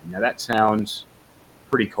of time. Now that sounds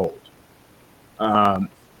pretty cold.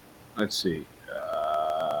 Let's see.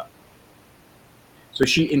 So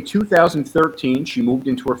in 2013, she moved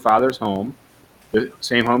into her father's home, the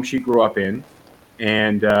same home she grew up in,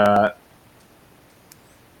 and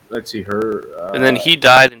let's see her. And then he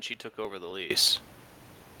died, and she took over the lease.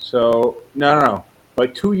 So no.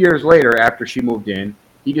 But 2 years later, after she moved in,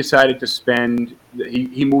 he decided to spend.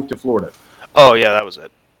 He moved to Florida. Oh yeah, that was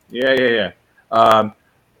it. Yeah.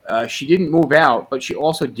 She didn't move out, but she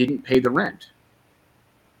also didn't pay the rent.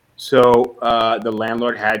 So the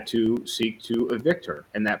landlord had to seek to evict her,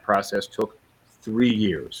 and that process took 3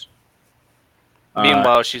 years.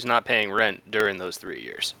 Meanwhile, she's not paying rent during those 3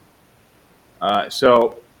 years.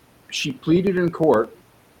 So she pleaded in court,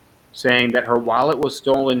 saying that her wallet was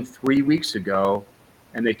stolen 3 weeks ago,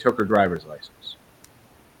 and they took her driver's license.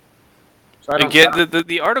 So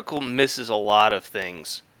the article misses a lot of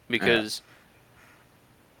things because.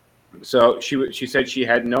 So she said she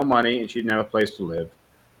had no money and she didn't have a place to live.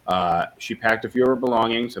 She packed a few of her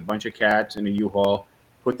belongings, a bunch of cats in a U-Haul,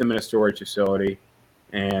 put them in a storage facility,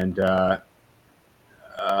 and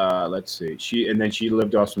let's see. She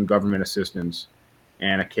lived off some government assistance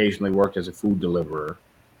and occasionally worked as a food deliverer,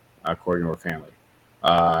 according to her family.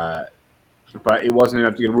 But it wasn't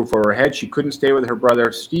enough to get a roof over her head. She couldn't stay with her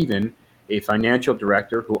brother, Stephen, a financial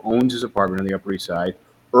director who owns his apartment on the Upper East Side.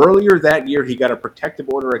 Earlier that year, he got a protective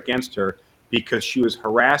order against her because she was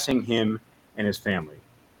harassing him and his family.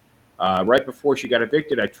 Right before she got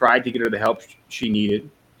evicted, I tried to get her the help she needed,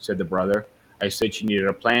 said the brother. I said she needed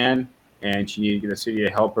a plan, and she needed the city to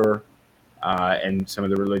help her and some of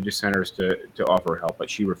the religious centers to offer help, but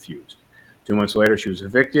she refused. 2 months later, she was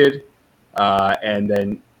evicted, and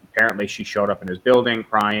then apparently she showed up in his building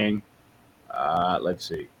crying. Let's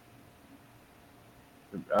see.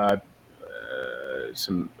 A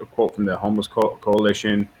quote from the Homeless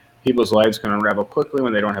Coalition: "People's lives can unravel quickly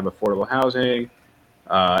when they don't have affordable housing.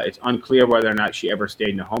 It's unclear whether or not she ever stayed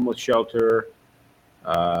in a homeless shelter.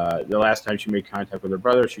 The last time she made contact with her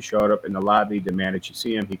brother, she showed up in the lobby, demanded she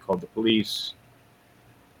see him. He called the police,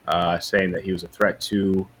 saying that he was a threat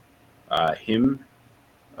to him.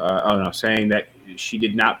 Saying that she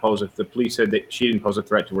did not pose the police said that she didn't pose a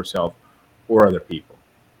threat to herself or other people."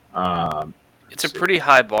 It's a pretty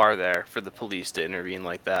high bar there for the police to intervene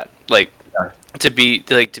like that. To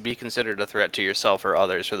be considered a threat to yourself or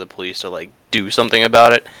others, for the police to do something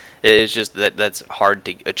about it. It's just that's hard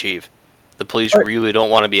to achieve. The police really don't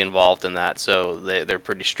want to be involved in that, so they're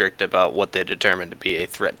pretty strict about what they determine to be a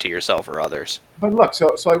threat to yourself or others. But look,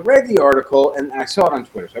 so I read the article and I saw it on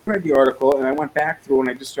Twitter. So I read the article and I went back through and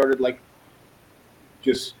I just started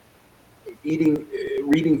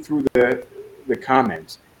reading through the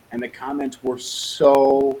comments. And the comments were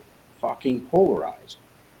so fucking polarized,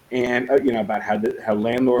 and about how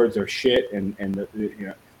landlords are shit, and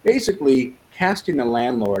basically casting the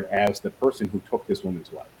landlord as the person who took this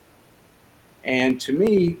woman's life. And to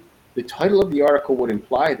me, the title of the article would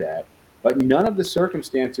imply that, but none of the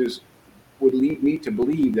circumstances would lead me to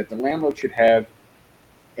believe that the landlord should have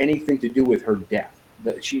anything to do with her death.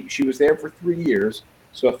 That she was there for 3 years,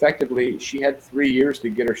 so effectively she had 3 years to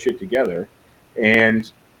get her shit together,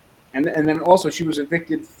 and then also she was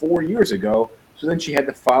evicted 4 years ago, so then she had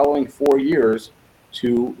the following 4 years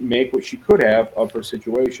to make what she could have of her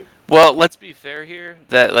situation. Well, let's be fair here,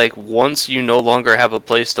 that once you no longer have a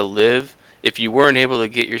place to live, if you weren't able to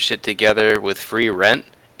get your shit together with free rent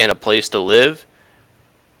and a place to live,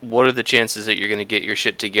 what are the chances that you're going to get your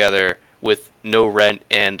shit together with no rent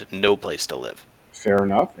and no place to live? Fair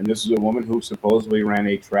enough. And this is a woman who supposedly ran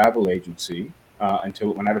a travel agency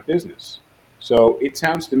until it went out of business. So it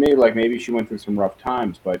sounds to me like maybe she went through some rough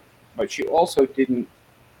times, but she also didn't.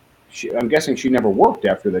 I'm guessing she never worked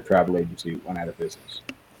after the travel agency went out of business.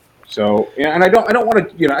 So, and I don't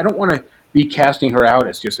want to, I don't want to be casting her out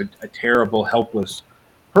as just a terrible, helpless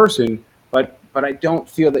person, but I don't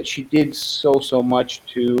feel that she did so much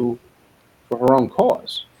for her own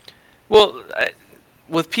cause. Well,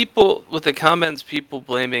 with the comments, people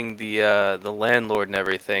blaming the landlord and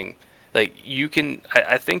everything, like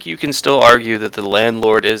I think you can still argue that the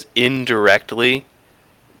landlord is indirectly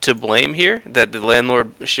to blame here, that the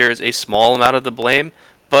landlord shares a small amount of the blame.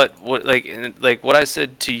 But what I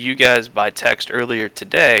said to you guys by text earlier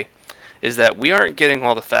today is that we aren't getting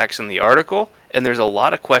all the facts in the article, and there's a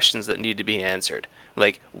lot of questions that need to be answered.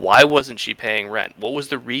 Like, why wasn't she paying rent? What was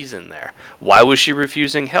the reason there? Why was she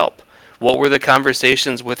refusing help? What were the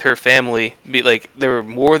conversations with her family? There were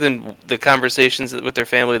more than the conversations with their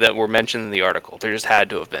family that were mentioned in the article. There just had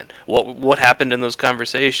to have been. What happened in those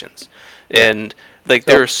conversations? And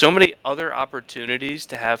there are so many other opportunities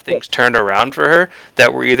to have things turned around for her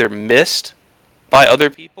that were either missed by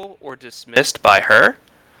other people or dismissed by her.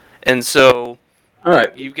 And so, All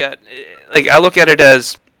right. you've got, I look at it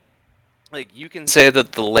as, you can say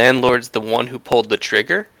that the landlord's the one who pulled the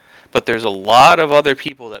trigger, but there's a lot of other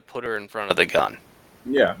people that put her in front of the gun.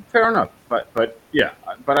 Yeah, fair enough. But yeah,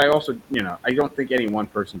 but I also, I don't think any one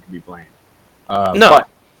person can be blamed. No. But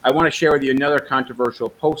I want to share with you another controversial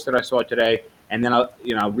post that I saw today, and then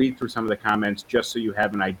I'll read through some of the comments just so you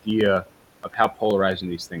have an idea of how polarizing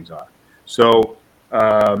these things are. So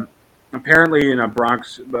apparently in a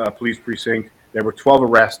Bronx police precinct, there were 12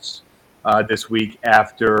 arrests this week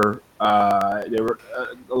after there were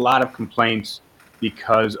a lot of complaints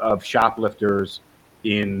because of shoplifters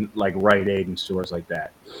in like Rite Aid and stores like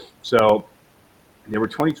that. So there were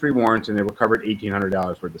 23 warrants and they recovered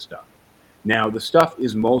 $1,800 worth of stuff. Now the stuff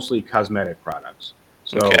is mostly cosmetic products.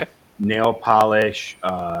 So Okay. nail polish,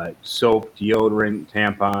 soap, deodorant,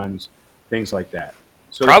 tampons, things like that.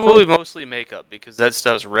 So Probably mostly makeup, because that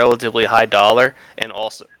stuff's relatively high dollar and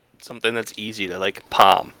also something that's easy to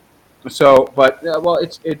palm. So, but well,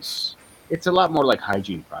 it's a lot more like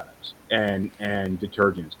hygiene products and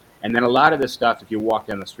detergents, and then a lot of this stuff, if you walk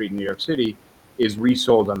down the street in New York City, is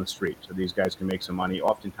resold on the street. So these guys can make some money,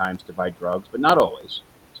 oftentimes to buy drugs, but not always.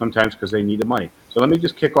 Sometimes because they need the money. So let me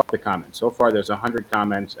just kick off the comments. So far, there's 100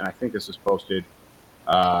 comments, and I think this is posted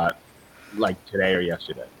like today or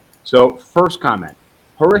yesterday. So first comment: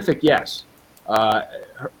 horrific. Yes.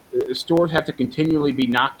 Stores have to continually be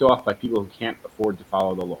knocked off by people who can't afford to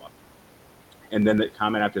follow the law. And then the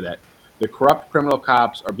comment after that: the corrupt criminal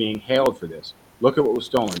cops are being hailed for this. Look at what was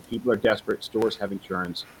stolen. People are desperate. Stores have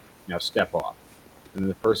insurance. Now step off. And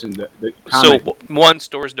the person, the comment, So,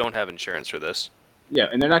 stores don't have insurance for this. yeah,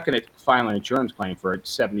 and they're not going to file an insurance claim for a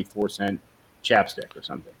 74-cent chapstick or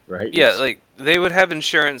something, right? Yeah, they would have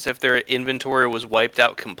insurance if their inventory was wiped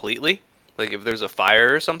out completely, like if there's a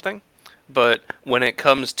fire or something. But when it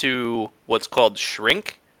comes to what's called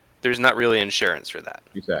shrink, there's not really insurance for that.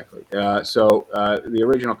 Exactly. So the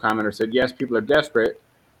original commenter said, yes, people are desperate.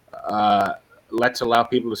 Let's allow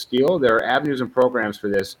people to steal. There are avenues and programs for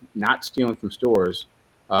this, not stealing from stores.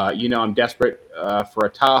 I'm desperate for a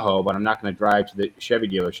Tahoe, but I'm not going to drive to the Chevy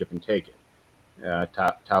dealership and take it.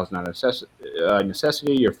 Tahoe's not a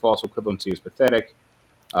necessity. Your false equivalency is pathetic.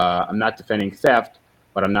 I'm not defending theft,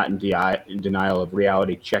 but I'm not in denial of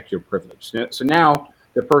reality. Check your privilege. So now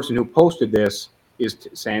the person who posted this is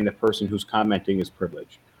saying the person who's commenting is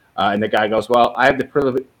privileged. And the guy goes, well, I have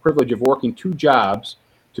the privilege of working 2 jobs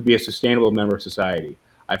to be a sustainable member of society.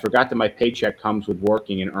 I forgot that my paycheck comes with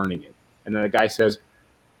working and earning it. And then the guy says,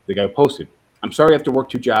 the guy posted, I'm sorry I have to work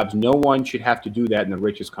 2 jobs. No one should have to do that in the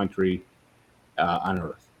richest country on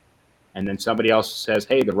earth. And then somebody else says,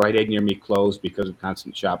 hey, the Rite Aid near me closed because of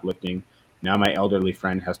constant shoplifting. Now my elderly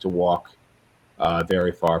friend has to walk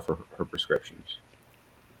very far for her prescriptions.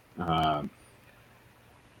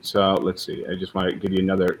 So let's see. I just want to give you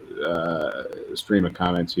another stream of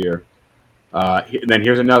comments here. Then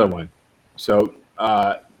here's another one. So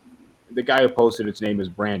the guy who posted, its name is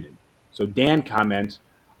Brandon. So Dan comments,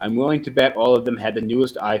 I'm willing to bet all of them had the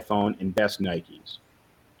newest iPhone and best Nikes.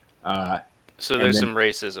 So there's some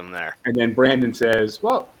racism there. And then Brandon says,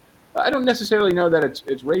 well, I don't necessarily know that it's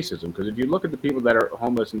racism, because if you look at the people that are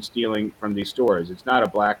homeless and stealing from these stores, it's not a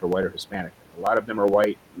black or white or Hispanic thing. A lot of them are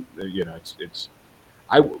white. I'll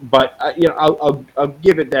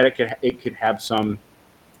give it that it could have some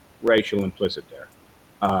racial implicit there.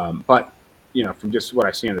 But from just what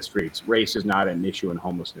I see on the streets, race is not an issue in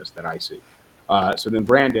homelessness that I see. So then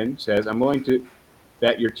Brandon says, I'm willing to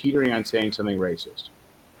bet you're teetering on saying something racist.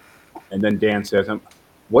 And then Dan says,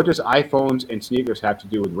 what does iPhones and sneakers have to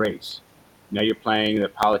do with race? Now you're playing the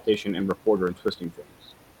politician and reporter and twisting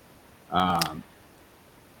things. Um,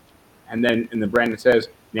 and then Brandon says,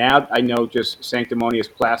 now I know just sanctimonious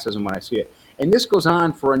classism when I see it. And this goes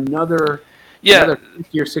on for another Yeah, another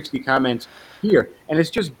 50 or 60 comments here. And it's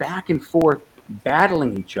just back and forth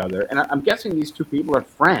battling each other. And I'm guessing these two people are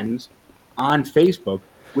friends on Facebook,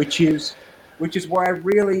 which is where I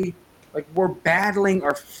really like we're battling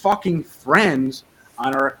our fucking friends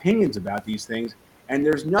on our opinions about these things. And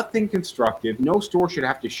there's nothing constructive. No store should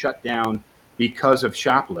have to shut down because of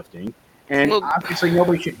shoplifting. And well, obviously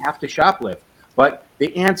nobody should have to shoplift. But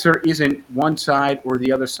the answer isn't one side or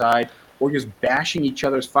the other side or just bashing each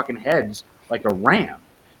other's fucking heads like a ram.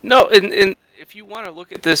 no, and if you want to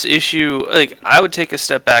look at this issue, like I would take a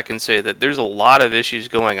step back and say that there's a lot of issues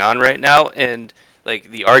going on right now, and like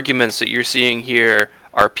the arguments that you're seeing here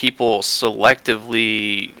are people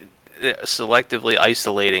selectively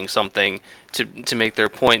isolating something to make their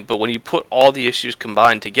point. But when you put all the issues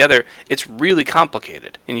combined together, it's really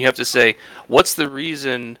complicated, and you have to say, what's the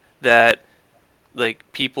reason that like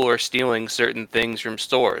people are stealing certain things from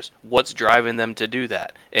stores? What's driving them to do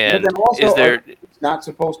that? But And then also, is there it's not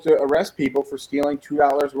supposed to arrest people for stealing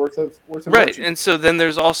 $2 worth of right? merchandise. And so then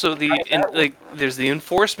there's also the How's that work? there's the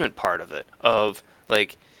enforcement part of it of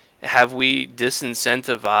like, have we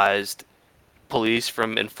disincentivized police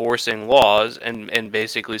from enforcing laws and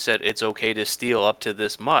basically said it's okay to steal up to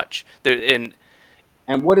this much? And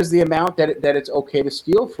And what is the amount that it's okay to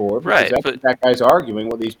steal for? Because right, that's but what that guy's arguing.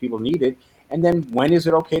 What these people needed. And then when is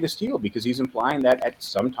it okay to steal? Because he's implying that at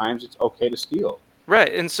sometimes it's okay to steal.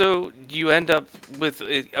 right, and so you end up with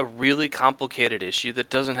a really complicated issue that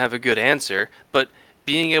doesn't have a good answer, but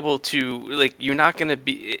being able to, like, you're not going to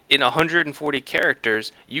be in 140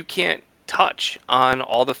 characters, you can't touch on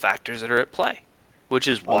all the factors that are at play, which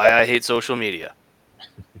is Oh, why I hate social media.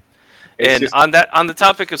 It's And just on the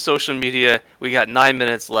topic of social media, we got 9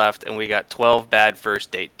 minutes left, and we got 12 bad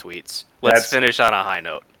first date tweets. Let's That's finish on a high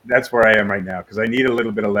note. that's where I am right now because I need a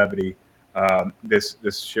little bit of levity.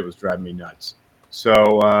 This shit was driving me nuts. So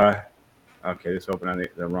okay, this opened on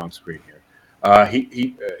the wrong screen here.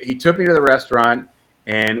 He took me to the restaurant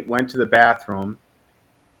and went to the bathroom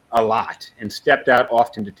a lot and stepped out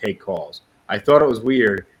often to take calls. I thought it was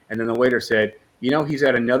weird, and then the waiter said, he's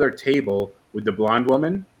at another table with the blonde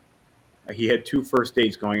woman. He had 2 first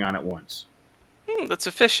dates going on at once. That's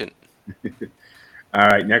efficient. All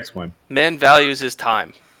right, next one. Man values his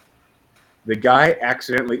time. The guy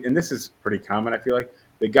accidentally, and this is pretty common, I feel like,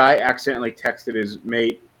 the guy accidentally texted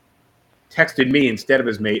me instead of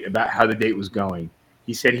his mate about how the date was going.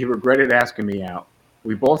 He said he regretted asking me out.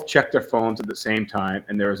 We both checked our phones at the same time,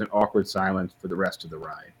 and there was an awkward silence for the rest of the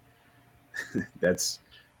ride.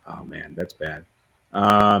 Oh man, that's bad.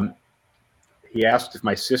 He asked if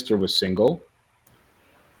my sister was single.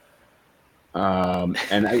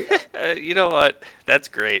 And You know what? That's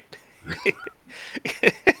great.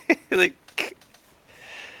 Like,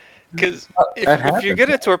 because if you're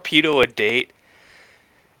gonna torpedo a date,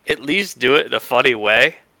 at least do it in a funny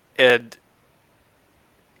way. And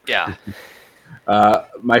yeah,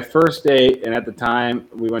 my first date, and at the time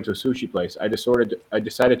we went to a sushi place, I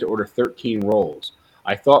decided to order 13 rolls.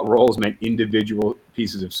 I thought rolls meant individual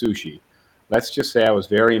pieces of sushi. Let's just say I was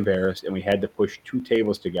very embarrassed, and we had to push 2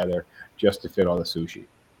 tables together just to fit all the sushi.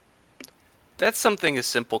 that's something a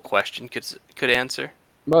simple question could answer.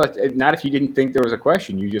 Well, not if you didn't think there was a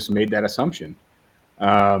question. You just made that assumption.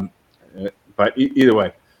 But either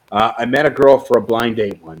way, I met a girl for a blind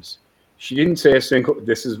date once. She didn't say a single.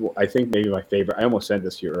 This is, I think, maybe my favorite. I almost said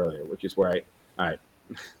this to you earlier, which is where I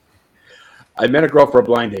met a girl for a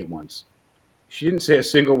blind date once. She didn't say a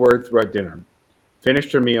single word throughout dinner.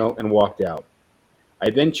 Finished her meal and walked out.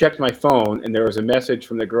 I then checked my phone, and there was a message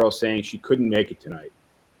from the girl saying she couldn't make it tonight.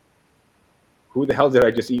 Who the hell did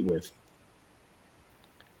I just eat with?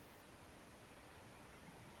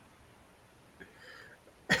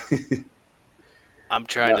 I'm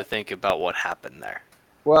trying to think about what happened there.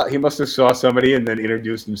 Well, he must have saw somebody and then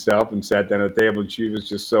introduced himself and sat down at the table, and she was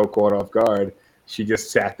just so caught off guard. She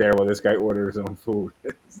just sat there while this guy ordered his own food.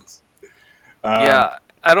 Yeah,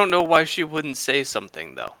 I don't know why she wouldn't say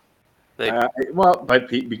something though. Like,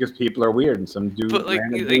 Because people are weird, and some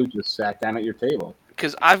random dude just sat down at your table.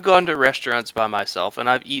 because I've gone to restaurants by myself and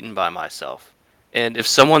I've eaten by myself. And if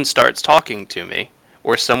someone starts talking to me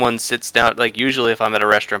or someone sits down, like usually if I'm at a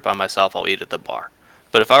restaurant by myself, I'll eat at the bar.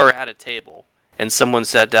 But if I were at a table and someone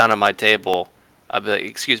sat down at my table, I'd be like,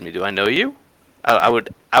 "Excuse me, do I know you?" I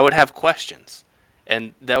would have questions,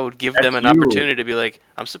 and that would give them That's an you. opportunity to be like,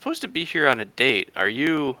 I'm supposed to be here on a date. Are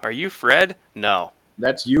you Fred? No.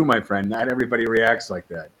 That's you, my friend. Not everybody reacts like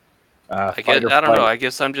that. Fight or I don't know. flight. I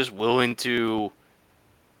guess I'm just willing to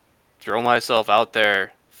throw myself out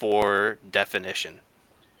there for definition.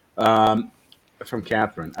 Um, from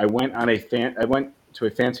Catherine. I went to a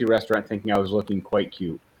fancy restaurant thinking I was looking quite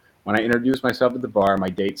cute. When I introduced myself at the bar, my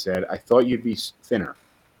date said, "I thought you'd be thinner."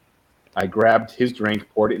 I grabbed his drink,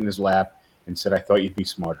 poured it in his lap, and said, "I thought you'd be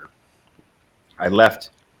smarter." I left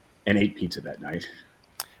and ate pizza that night.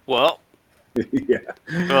 Well, Yeah.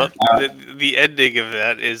 well, the ending of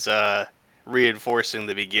that is reinforcing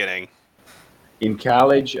the beginning. In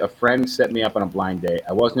college, a friend set me up on a blind date.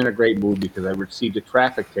 I wasn't in a great mood because I received a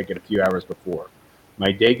traffic ticket a few hours before.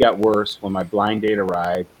 My day got worse when my blind date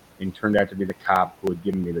arrived and turned out to be the cop who had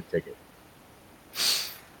given me the ticket.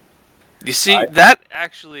 You see, I, that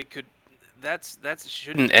actually could. That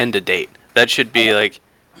shouldn't end a date. That should be like,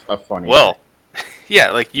 a funny thing. well, yeah,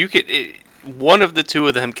 like one of the two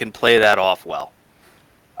of them can play that off well.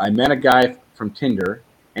 I met a guy from Tinder,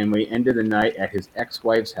 and we ended the night at his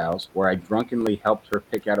ex-wife's house, where I drunkenly helped her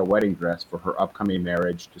pick out a wedding dress for her upcoming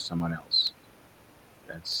marriage to someone else.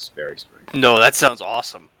 That's very strange. No, that sounds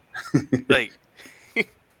awesome. Like,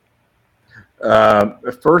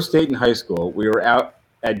 First date in high school, we were out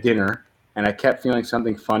at dinner, and I kept feeling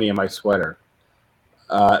something funny in my sweater.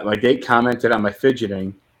 My date commented on my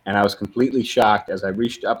fidgeting, and I was completely shocked as I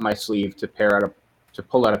reached up my sleeve to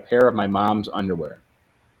pull out a pair of my mom's underwear.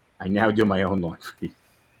 I now do my own laundry.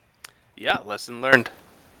 yeah, lesson learned.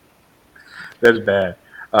 That's bad.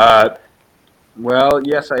 Uh, well,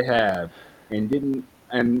 yes, I have, and didn't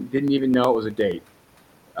even know it was a date.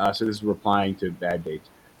 So this is replying to bad dates.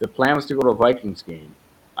 The plan was to go to a Vikings game.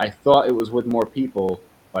 I thought it was with more people,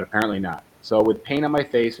 but apparently not. So with paint on my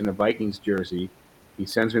face and a Vikings jersey, he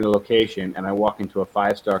sends me the location, and I walk into a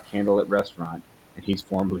five-star candlelit restaurant, and he's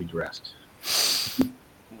formally dressed.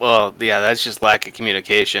 Well, yeah, that's just lack of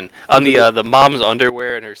communication. On the mom's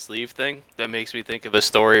underwear and her sleeve thing, that makes me think of a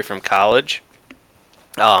story from college.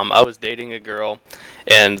 I was dating a girl,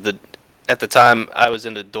 and at the time I was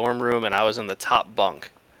in the dorm room and I was in the top bunk,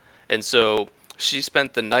 and so she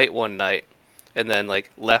spent the night one night, and then like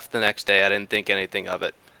left the next day. I didn't think anything of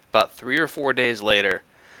it. About 3 or 4 days later,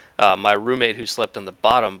 my roommate who slept in the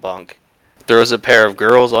bottom bunk throws a pair of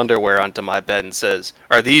girls' underwear onto my bed and says,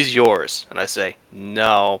 "Are these yours?" And I say,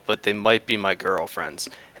 "No, but they might be my girlfriend's."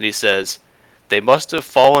 And he says, "They must have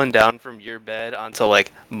fallen down from your bed onto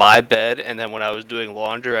like my bed, and then when I was doing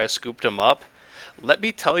laundry, I scooped them up. Let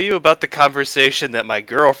me tell you about the conversation that my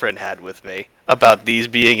girlfriend had with me about these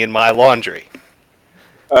being in my laundry."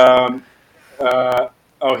 Um,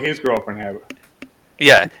 oh, his girlfriend had.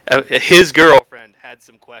 Yeah, his girlfriend had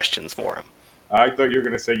some questions for him. I thought you were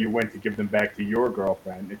going to say you went to give them back to your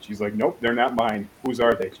girlfriend, and she's like, "Nope, they're not mine. Whose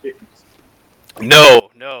are they, James?" No,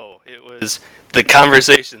 it was the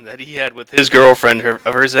conversation that he had with his girlfriend of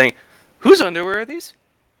her saying, "Whose underwear are these?"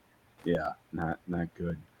 Yeah, not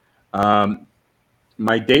good. Um,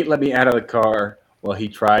 my date let me out of the car while he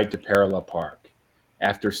tried to parallel park.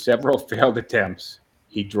 After several failed attempts,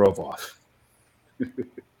 he drove off.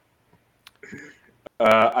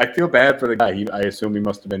 I feel bad for the guy. I assume he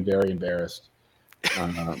must have been very embarrassed.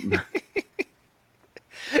 Um,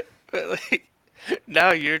 But like,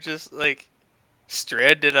 now you're just like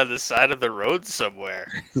stranded on the side of the road somewhere.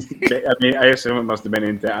 I mean, I assume it must have been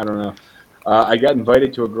I don't know. I got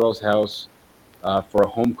invited to a girl's house for a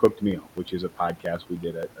home cooked meal, which is a podcast. We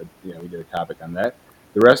did a topic on that.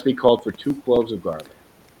 The recipe called for 2 cloves of garlic.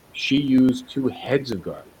 She used 2 heads of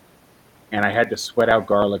garlic, and I had to sweat out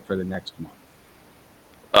garlic for the next month.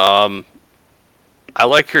 Um, I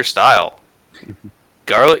like your style.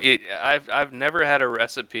 Garlic. I've never had a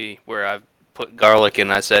recipe where I've put garlic in.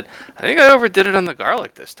 And I said, I think I overdid it on the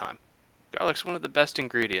garlic this time. Garlic's one of the best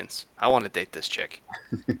ingredients. I want to date this chick.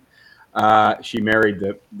 She married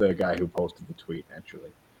the guy who posted the tweet. Actually,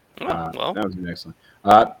 Oh, well, that was excellent.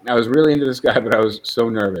 I was really into this guy, but I was so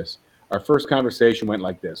nervous. Our first conversation went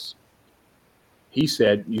like this. He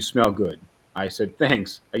said, "You smell good." I said,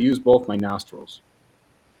 "Thanks. I use both my nostrils."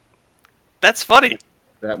 that's funny.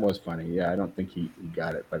 That was funny. Yeah, I don't think he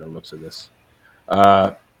got it by the looks of this.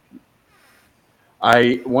 Uh,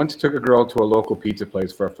 I once took a girl to a local pizza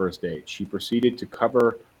place for a first date. She proceeded to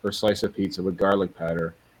cover her slice of pizza with garlic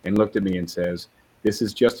powder and looked at me and says, "This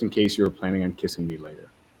is just in case you were planning on kissing me later."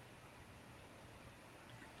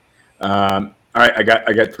 All right, I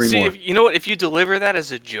got three See, more. if, you know what? If you deliver that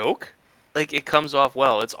as a joke, like it comes off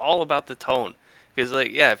well. It's all about the tone. Because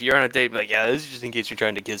like, yeah, if you're on a date, be like, yeah, this is just in case you're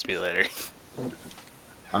trying to kiss me later.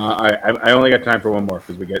 I only got time for one more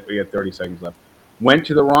because we got 30 seconds left. Went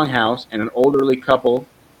to the wrong house, and an elderly couple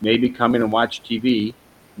made me come in and watch TV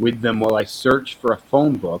with them while I searched for a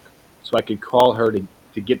phone book so I could call her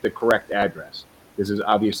to get the correct address. This is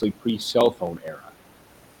obviously pre-cell phone era.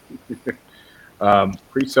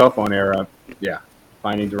 Pre-cell phone era, yeah,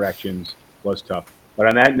 finding directions was tough. But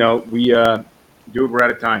on that note, we're out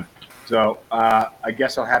of time. So I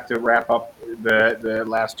guess I'll have to wrap up the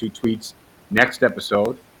last two tweets next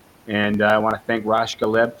episode. And I want to thank Rosh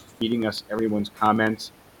Galeb for feeding us everyone's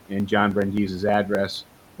comments and John Brandiz's address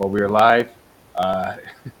while we were live.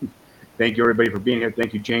 Thank you, everybody, for being here.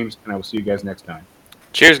 Thank you, James, and I will see you guys next time.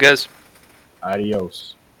 Cheers, guys.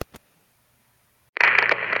 Adios.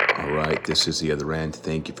 All right, this is the other end.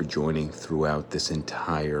 Thank you for joining throughout this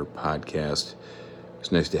entire podcast.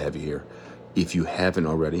 It's nice to have you here. If you haven't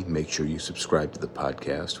already, make sure you subscribe to the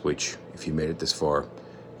podcast, which, if you made it this far,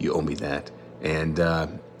 you owe me that. And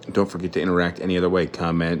don't forget to interact any other way.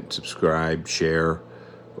 Comment, subscribe, share,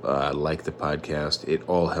 like the podcast. It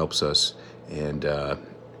all helps us, and I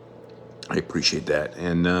appreciate that.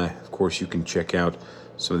 And, of course, you can check out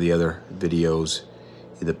some of the other videos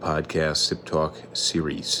in the podcast Sip Talk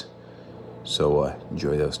series. So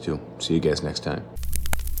enjoy those too. See you guys next time.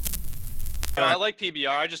 I like PBR.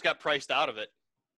 I just got priced out of it.